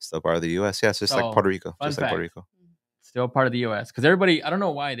U.S. Still part of the U.S. Yeah, it's just like Puerto Rico. Just like Puerto Rico. Still part of the U.S. Because everybody, I don't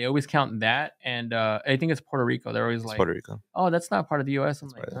know why, they always count that, and I think it's Puerto Rico. They're always like, Puerto Rico. Oh, that's not part of the U.S. I'm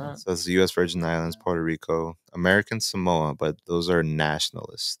like, So it's the U.S. Virgin Islands, Puerto Rico, American Samoa, but those are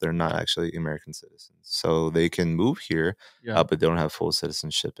nationalists. They're not actually American citizens. So they can move here, but they don't have full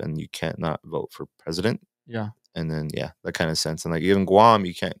citizenship, and you can't not vote for president. Yeah. And then, that kind of sense. And, like, even Guam,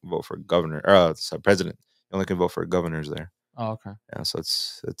 you can't vote for governor, president. You only can vote for governors there. Oh, okay. Yeah, so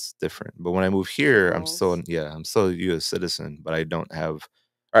it's different. But when I move here, I'm still a U.S. citizen, but I do have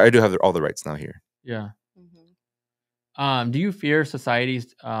all the rights now here. Yeah. Do you fear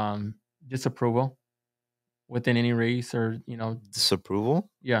society's disapproval within any race, or disapproval?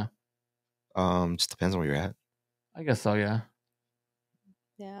 Yeah. Just depends on where you're at. I guess so. Yeah.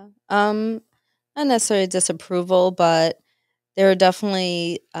 Yeah. Not necessarily disapproval, but there are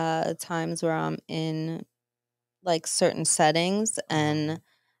definitely times where I'm in, like, certain settings, and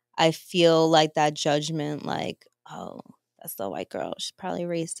I feel like that judgment, like, oh, that's the white girl, she's probably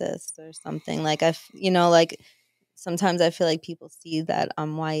racist or something. Like, like, sometimes I feel like people see that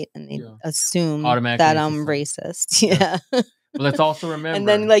I'm white and they assume that I'm racist. Yeah. But let's also remember. And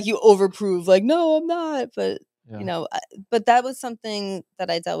then, like, you overprove, like, no, I'm not. But but that was something that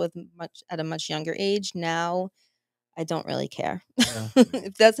I dealt with at a much younger age. Now, I don't really care.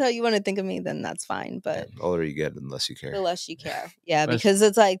 If that's how you want to think of me, then that's fine. But the older you get, the less you care. The less you care. Yeah, because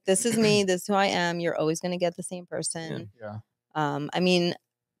it's like, this is me. This is who I am. You're always going to get the same person. Yeah. I mean,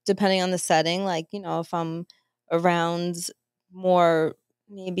 depending on the setting, like, if I'm around more,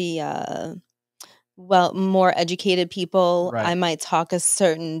 maybe more educated people, I might talk a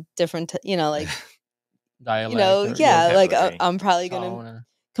certain different, like dialect. Like, I'm probably going to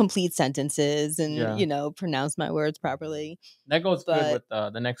complete sentences and pronounce my words properly. That goes good with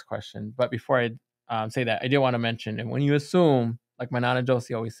the next question. But before I say that, I did want to mention, and when you assume, like my Nana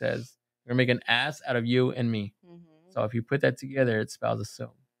Josie always says, you're gonna make an ass out of you and me. So if you put that together, it spells assume.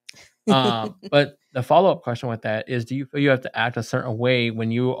 But the follow-up question with that is, do you feel you have to act a certain way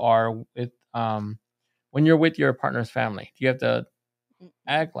when you are with when you're with your partner's family? Do you have to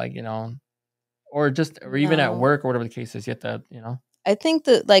act like, or even at work or whatever the case is, you have to, I think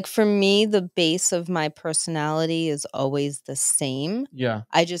that, like, for me, the base of my personality is always the same. Yeah.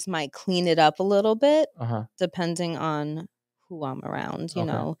 I just might clean it up a little bit depending on who I'm around, you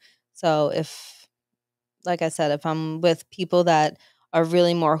know. So if, like I said, if I'm with people that are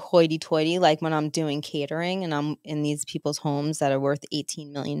really more hoity-toity, like when I'm doing catering and I'm in these people's homes that are worth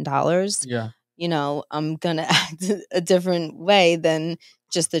 $18 million, I'm going to act a different way than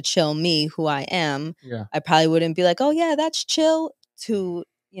just the chill me who I am, Yeah. I probably wouldn't be like, oh yeah, that's chill, to,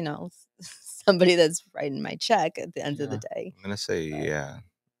 you know, somebody that's writing my check at the end of the day. I'm gonna say,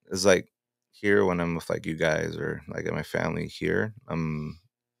 it's like here when I'm with like you guys or like my family here, I'm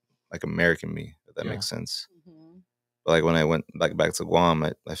like American me, if that makes sense. But like when I went like back to Guam,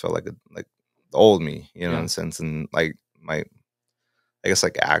 I felt like like the old me, you know, in a sense, and like my, I guess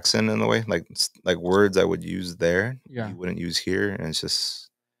like accent in a way, like words I would use there, you wouldn't use here, and it's just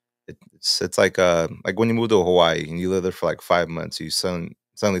it's like when you move to Hawaii and you live there for like 5 months, you suddenly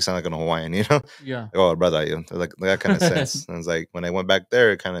sound like an Hawaiian, you know? Yeah. Like, oh, brother, you know, like that kind of sense. And it's like when I went back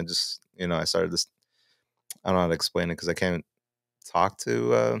there, it kind of just, you know, I started this. I don't know how to explain it because I can't talk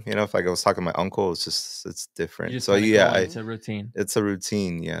to you know, if like I was talking to my uncle, it's different. So yeah, it's a routine. It's a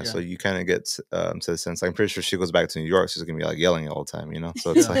routine, yeah. So you kind of get to the sense. I'm pretty sure she goes back to New York, she's gonna be like yelling all the time, you know.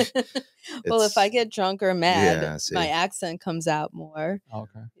 So it's like, well, if I get drunk or mad, my accent comes out more.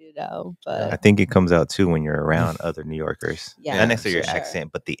 Okay. You know, but I think it comes out too when you're around other New Yorkers. Yeah, not necessarily your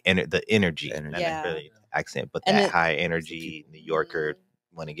accent, but the energy. Not Yeah. necessarily accent, but that high energy New Yorker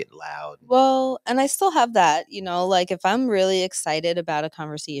want to get loud. Well, and I still have that, you know, like if I'm really excited about a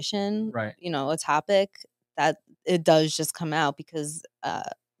conversation, right, you know, a topic, that it does just come out because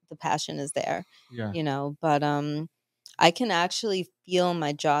the passion is there. Yeah. You know, but I can actually feel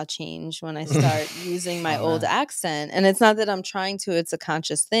my jaw change when I start using my old accent. And it's not that I'm trying to, it's a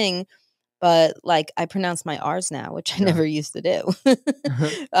conscious thing, but like I pronounce my R's now, which I never used to do.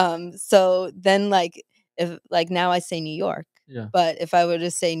 So then like if like now I say New York. Yeah. But if I were to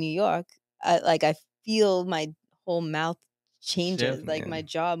say New York, I feel my whole mouth changes. Shift, like my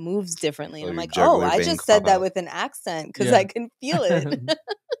jaw moves differently. So and I'm your like, oh, jugular I vein just come said that out. with an accent because I can feel it.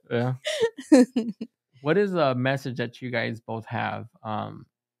 Yeah. What is a message that you guys both have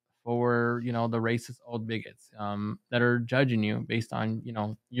for, you know, the racist old bigots that are judging you based on, you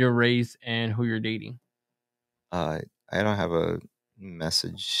know, your race and who you're dating? I don't have a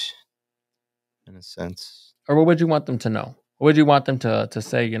message in a sense. Or what would you want them to know? What would you want them to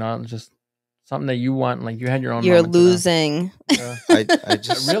say? You know, just something that you want, like you had your own. You're losing. Yeah. I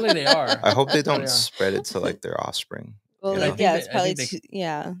just really they are. I hope they don't spread it to like their offspring. Well, you know? yeah, it's probably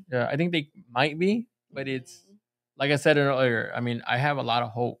yeah. Yeah, I think they might be, but it's like I said earlier. I mean, I have a lot of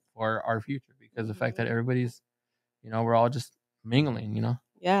hope for our future because the fact that everybody's, you know, we're all just mingling. You know.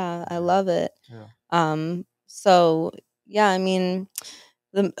 Yeah, I love it. Yeah. So yeah, I mean,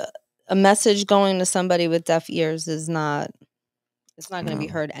 a message going to somebody with deaf ears is not. It's not going to be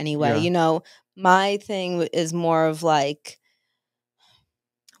heard anyway. Yeah. You know, my thing is more of like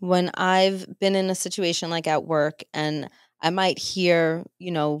when I've been in a situation like at work and I might hear, you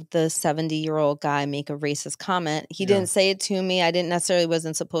know, the 70-year-old guy make a racist comment. He didn't say it to me. I didn't necessarily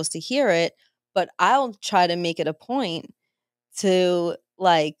wasn't supposed to hear it, but I'll try to make it a point to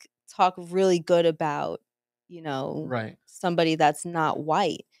like talk really good about, you know, somebody that's not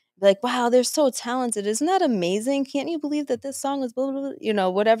white. Like, wow, they're so talented. Isn't that amazing? Can't you believe that this song is blah, blah, blah, you know,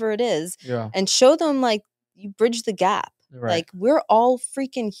 whatever it is. Yeah. And show them like you bridge the gap. Right. Like we're all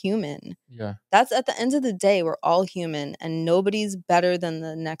freaking human. Yeah. That's at the end of the day, we're all human and nobody's better than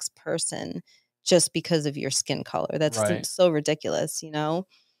the next person just because of your skin color. That's so ridiculous, you know?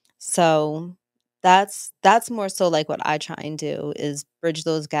 So that's more so like what I try and do is bridge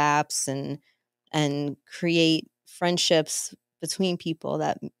those gaps and create friendships between people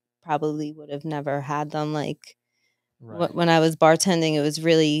that probably would have never had them. Like when I was bartending, it was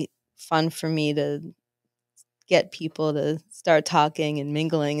really fun for me to get people to start talking and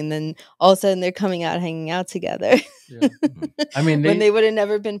mingling, and then all of a sudden they're coming out hanging out together. Yeah. I mean, when they would have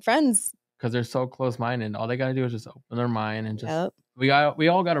never been friends because they're so close-minded. All they got to do is just open their mind and just we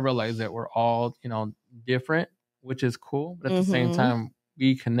all got to realize that we're all, you know, different, which is cool, but at the same time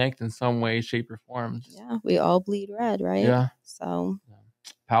we connect in some way, shape, or form. Yeah, we all bleed red, right? Yeah. So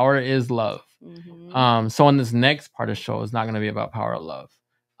power is love. So on this next part of the show is not going to be about power or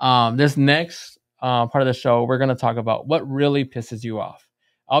love. This next part of the show, we're going to talk about what really pisses you off.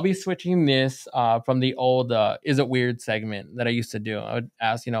 I'll be switching this from the old Is It Weird segment that I used to do. I would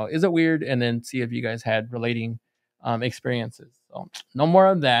ask, you know, is it weird? And then see if you guys had relating experiences. So no more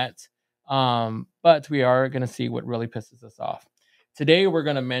of that. But we are going to see what really pisses us off. Today, we're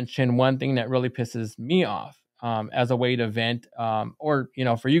going to mention one thing that really pisses me off as a way to vent, or, you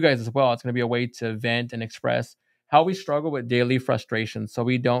know, for you guys as well, it's going to be a way to vent and express how we struggle with daily frustration so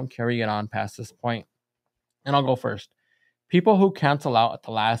we don't carry it on past this point. And I'll go first. People who cancel out at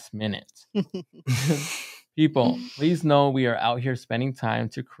the last minute. People, please know we are out here spending time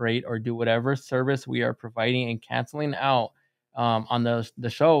to create or do whatever service we are providing, and canceling out on the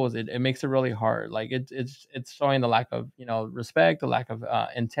shows, it makes it really hard. Like it's showing the lack of respect, the lack of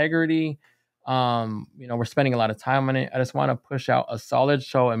integrity. We're spending a lot of time on it. I just want to push out a solid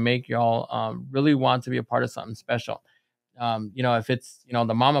show and make y'all really want to be a part of something special. If it's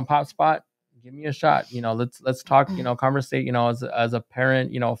the mom and pop spot, give me a shot. Let's talk. Conversate. As a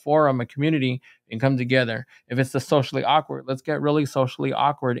parent, forum, a community, and come together. If it's the socially awkward, let's get really socially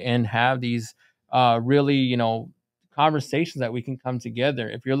awkward and have these really conversations that we can come together.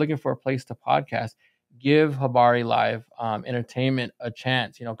 If you're looking for a place to podcast, give Habari Live Entertainment a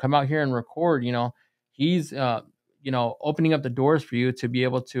chance. Come out here and record. He's opening up the doors for you to be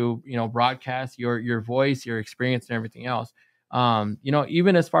able to broadcast your voice, your experience, and everything else.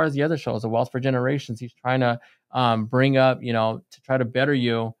 Even as far as the other shows, the Wealth for Generations, he's trying to bring up, to try to better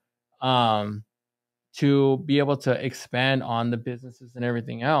you, to be able to expand on the businesses and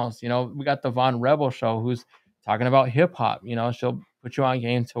everything else. We got the Von Rebel show, who's talking about hip hop. She'll put you on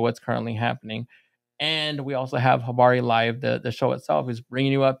game to what's currently happening. And we also have Habari Live, the show itself, is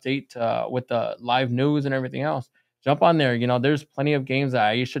bringing you update with the live news and everything else. Jump on there. There's plenty of games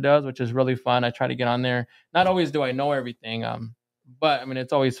that Aisha does, which is really fun. I try to get on there. Not always do I know everything, but I mean,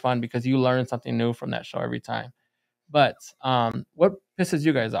 it's always fun because you learn something new from that show every time. But what pisses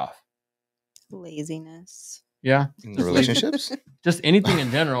you guys off? Laziness. Yeah, relationships. Just anything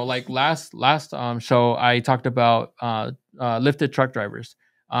in general. Like last show, I talked about lifted truck drivers.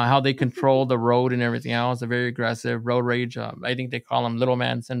 How they control the road and everything else. They're very aggressive, road rage. I think they call them little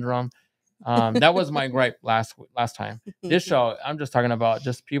man syndrome. That was my gripe last time. This show, I'm just talking about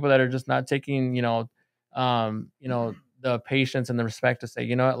just people that are just not taking, the patience and the respect to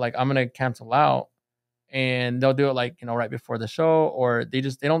say, like I'm gonna cancel out, and they'll do it like right before the show, or they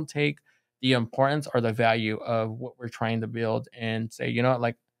don't take the importance or the value of what we're trying to build and say,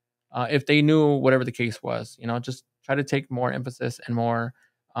 like if they knew whatever the case was, just try to take more emphasis and more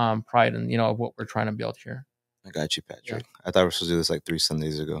pride in what we're trying to build here. I got you, Patrick. Yeah. I thought we were supposed to do this like 3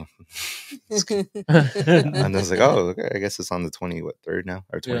 Sundays ago. And I was like, oh, okay, I guess it's on the 23rd now,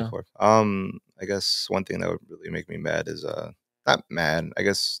 or 24th. Yeah. I guess one thing that would really make me mad is not mad, I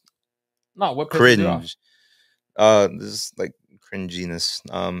guess what cringe. This is like cringiness.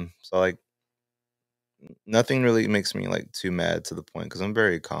 So like nothing really makes me like too mad to the point, because I'm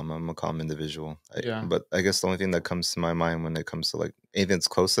very calm. I'm a calm individual. But I guess the only thing that comes to my mind when it comes to like anything that's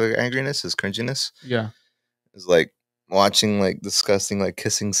close to angriness is cringiness. Yeah. It's like watching like disgusting like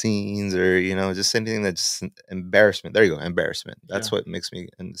kissing scenes, or just anything that just embarrassment. There you go, embarrassment. That's what makes me,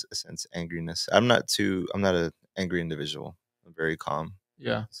 in a sense, angriness. I'm not an angry individual. I'm very calm.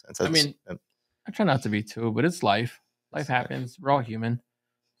 Yeah. I mean, I try not to be too, but it's life. Life happens. We're all human.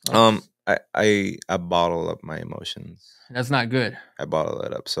 I bottle up my emotions. That's not good. I bottle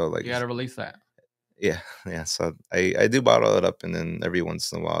it up. So like you gotta release that. Yeah. So I do bottle it up, and then every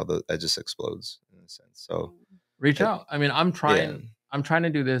once in a while that just explodes in a sense. So reach out. I mean, I'm trying to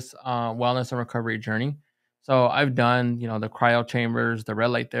do this wellness and recovery journey. So I've done, the cryo chambers, the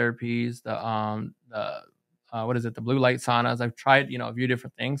red light therapies, the what is it? The blue light saunas. I've tried, a few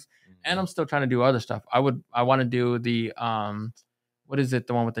different things, and I'm still trying to do other stuff. I want to do the what is it?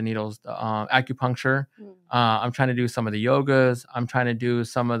 The one with the needles, the acupuncture. I'm trying to do some of the yogas. I'm trying to do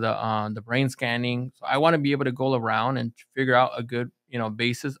some of the brain scanning. So I want to be able to go around and figure out a good,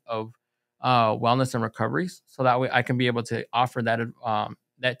 basis of wellness and recoveries. So that way I can be able to offer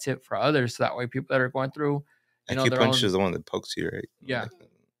that tip for others. So that way people that are going through, acupuncture is the one that pokes you, right? Yeah. Like,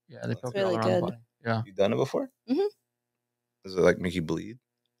 yeah. They poke really you all around the body. Yeah. You done it before? Mm-hmm. Does it like make you bleed?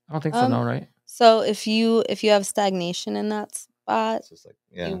 I don't think so. No, right? So if you have stagnation in that spot,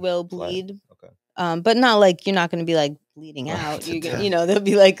 like, you will bleed. Okay. But not like you're not going to be like bleeding out. There'll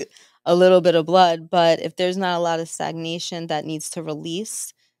be like a little bit of blood. But if there's not a lot of stagnation that needs to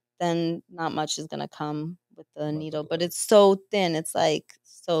release, then not much is going to come with the needle. But it's so thin. It's like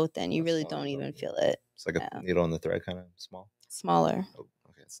so thin. You really don't even feel it. It's like a needle in the thread, kind of small. Smaller. Oh,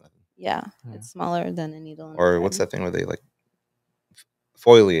 okay, it's nothing. Yeah, it's smaller than a needle. Or what's that thing where they like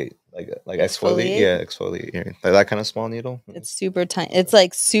foliate, like exfoliate? Yeah, exfoliate. Like that kind of small needle. It's super tiny. It's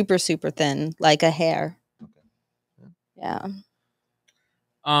like super thin, like a hair. Okay. Yeah.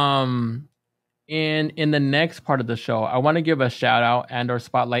 In the next part of the show, I want to give a shout out and or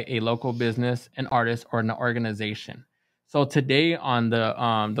spotlight a local business, an artist, or an organization. So today on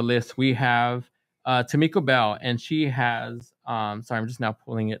the list we have Tamiko Bell, and she has sorry, I'm just now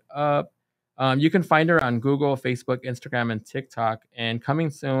pulling it up. You can find her on Google, Facebook, Instagram, and TikTok, and coming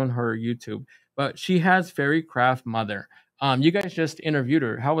soon her YouTube. But she has Fairy Craft Mother. You guys just interviewed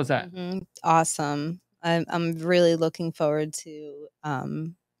her. How was that? Awesome. I'm really looking forward to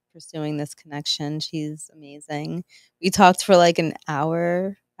pursuing this connection. She's amazing. We talked for like an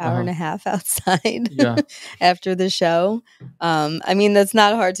hour and a half outside after the show. I mean, that's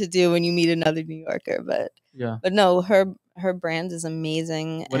not hard to do when you meet another New Yorker, but no, her brand is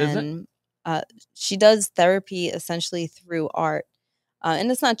amazing. What is it? She does therapy essentially through art.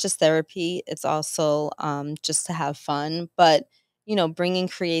 And it's not just therapy, it's also just to have fun. But, you know, bringing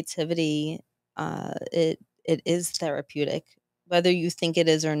creativity, it is therapeutic, whether you think it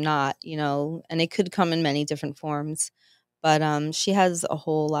is or not, you know, and it could come in many different forms. But she has a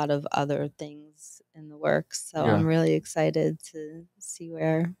whole lot of other things in the works. So I'm really excited to see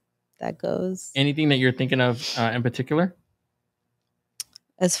where that goes. Anything that you're thinking of in particular?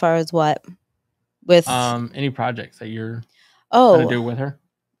 As far as what? With any projects that you're trying to do with her?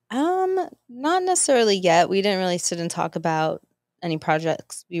 Not necessarily yet. We didn't really sit and talk about any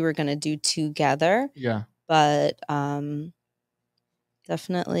projects we were gonna do together. Yeah. But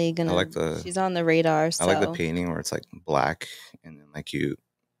definitely gonna. I like she's on the radar. So. I like the painting where it's like black and then like you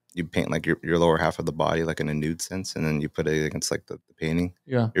paint like your lower half of the body like in a nude sense, and then you put it against like the painting.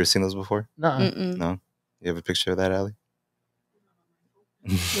 Yeah. You ever seen those before? No. You have a picture of that, Allie?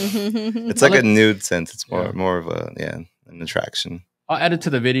 It's like a nude sense. It's more of an attraction. I'll add it to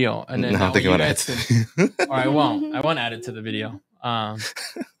the video, and then I don't think you want to add it. Or I won't. I won't add it to the video.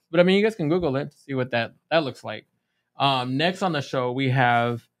 But I mean, you guys can Google it to see what that looks like. Next on the show, we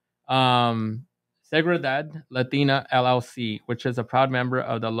have Seguridad Latina LLC, which is a proud member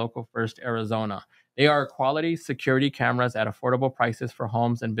of the local First Arizona. They are quality security cameras at affordable prices for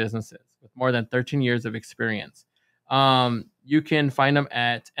homes and businesses with more than 13 years of experience. You can find them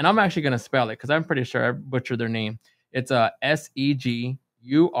at, and I'm actually going to spell it because I'm pretty sure I butchered their name. It's SEGURIDAD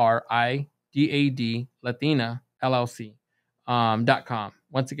Latina LLC .com.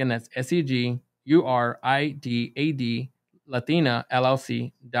 Once again, that's SEGURIDAD Latina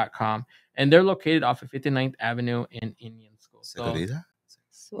LLC.com. And they're located off of 59th Avenue in Indian School. So,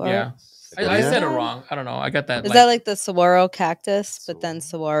 yeah. I said it wrong. I don't know. I got that. Is that like the saguaro cactus, but then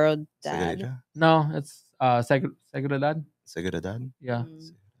saguaro dad? No, it's Seguridad. Seguridad? Yeah.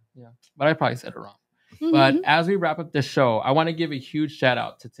 Yeah. But I probably said it wrong. But as we wrap up the show, I want to give a huge shout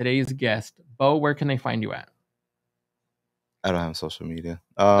out to today's guest. Bo, where can they find you at? I don't have social media.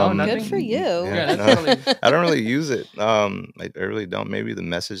 Good for you. Yeah, that's totally... I don't really use it. I really don't. Maybe the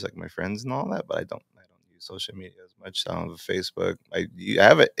message like my friends and all that, but I don't use social media as much. I don't have a Facebook. I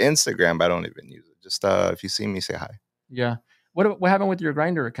have an Instagram, but I don't even use it. Just if you see me, say hi. Yeah. What happened with your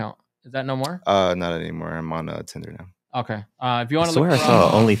Grindr account? Is that no more? Not anymore. I'm on Tinder now. Okay. If you want to look, I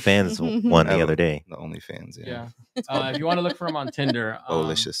saw OnlyFans one the other day. The OnlyFans, yeah. If you want to look for him on Tinder,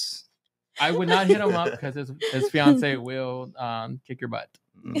 delicious. I would not hit him up because his fiance will kick your butt.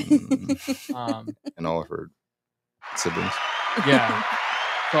 And all of her siblings. Yeah.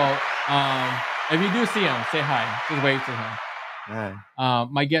 So if you do see him, say hi. Just wave to him. Hi.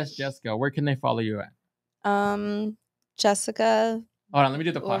 My guest Jessica, where can they follow you at? Jessica. Hold on, let me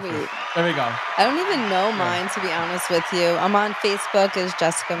do the platform. There we go. I don't even know mine, to be honest with you. I'm on Facebook as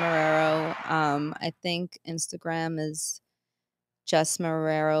Jessica Marrero. I think Instagram is Jess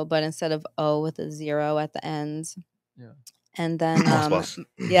Marrero, but instead of O with a 0 at the end. Yeah. And then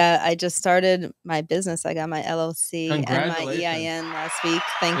I just started my business. I got my LLC and my EIN last week.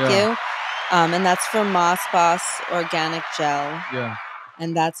 Thank you. And that's for Moss Boss Organic Gel. Yeah.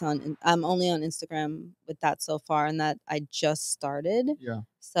 And that's I'm only on Instagram with that so far, and that I just started. Yeah.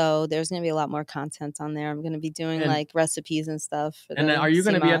 So there's going to be a lot more content on there. I'm going to be doing like recipes and stuff. And then are you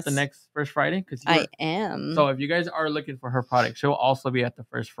going to be at the next First Friday? I am. So if you guys are looking for her product, she'll also be at the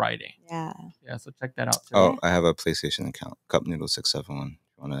First Friday. Yeah. Yeah, so check that out too. Oh, I have a PlayStation account, Cup Noodle 671. If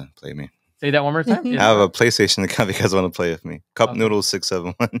you want to play me. Say that one more time. I have a PlayStation account if you guys want to play with me. Cup Noodle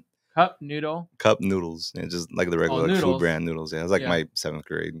 671. Cup Noodles. Yeah, just like the regular food brand noodles. Yeah, it's like my 7th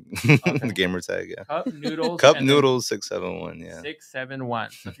grade gamer tag. Yeah. Cup Noodles. Cup Noodles 671. Yeah.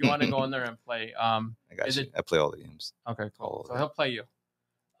 671. So if you want to go in there and play, I got you. I play all the games. Okay, cool. So he'll play you.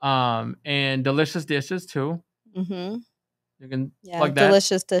 And Delicious Dishes too. Mm-hmm. You can plug that.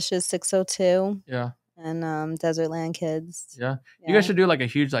 Delicious Dishes 602. Yeah. And Desertland Kids. Yeah. You guys should do like a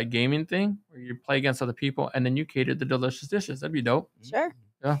huge like gaming thing where you play against other people and then you cater the delicious dishes. That'd be dope. Sure.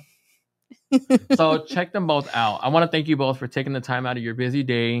 Yeah. So check them both out. I want to thank you both for taking the time out of your busy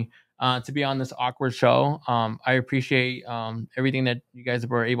day to be on this awkward show. I appreciate everything that you guys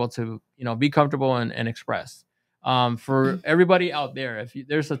were able to, be comfortable and express. For everybody out there, if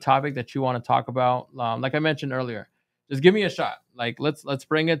there's a topic that you want to talk about, like I mentioned earlier, just give me a shot. Like let's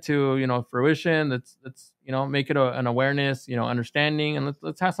bring it to fruition. Let's make it an awareness, understanding, and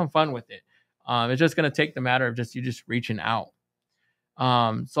let's have some fun with it. It's just gonna take the matter of just reaching out.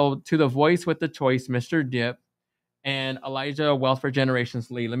 So to the voice with the choice, Mr. Dip, and Elijah Wealth for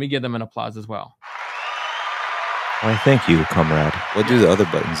Generations Lee. Let me give them an applause as well. Why, thank you, comrade. What do the other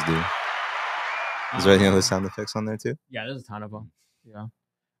buttons do? Is there any other sound effects on there too? Yeah, there's a ton of them. Yeah.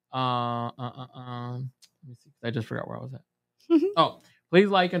 Let me see. I just forgot where I was at. Oh, please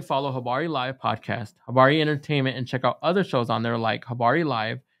like and follow Habari Live podcast, Habari Entertainment, and check out other shows on there like Habari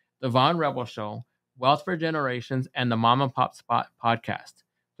Live, The Von Rebel Show, Wealth for Generations, and the Mom and Pop Spot podcast.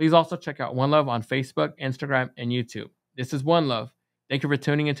 Please also check out One Love on Facebook, Instagram, and YouTube. This is One Love. Thank you for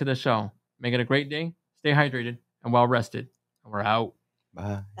tuning into the show. Make it a great day. Stay hydrated and well rested. And we're out.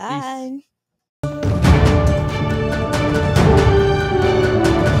 Bye. Bye. Peace.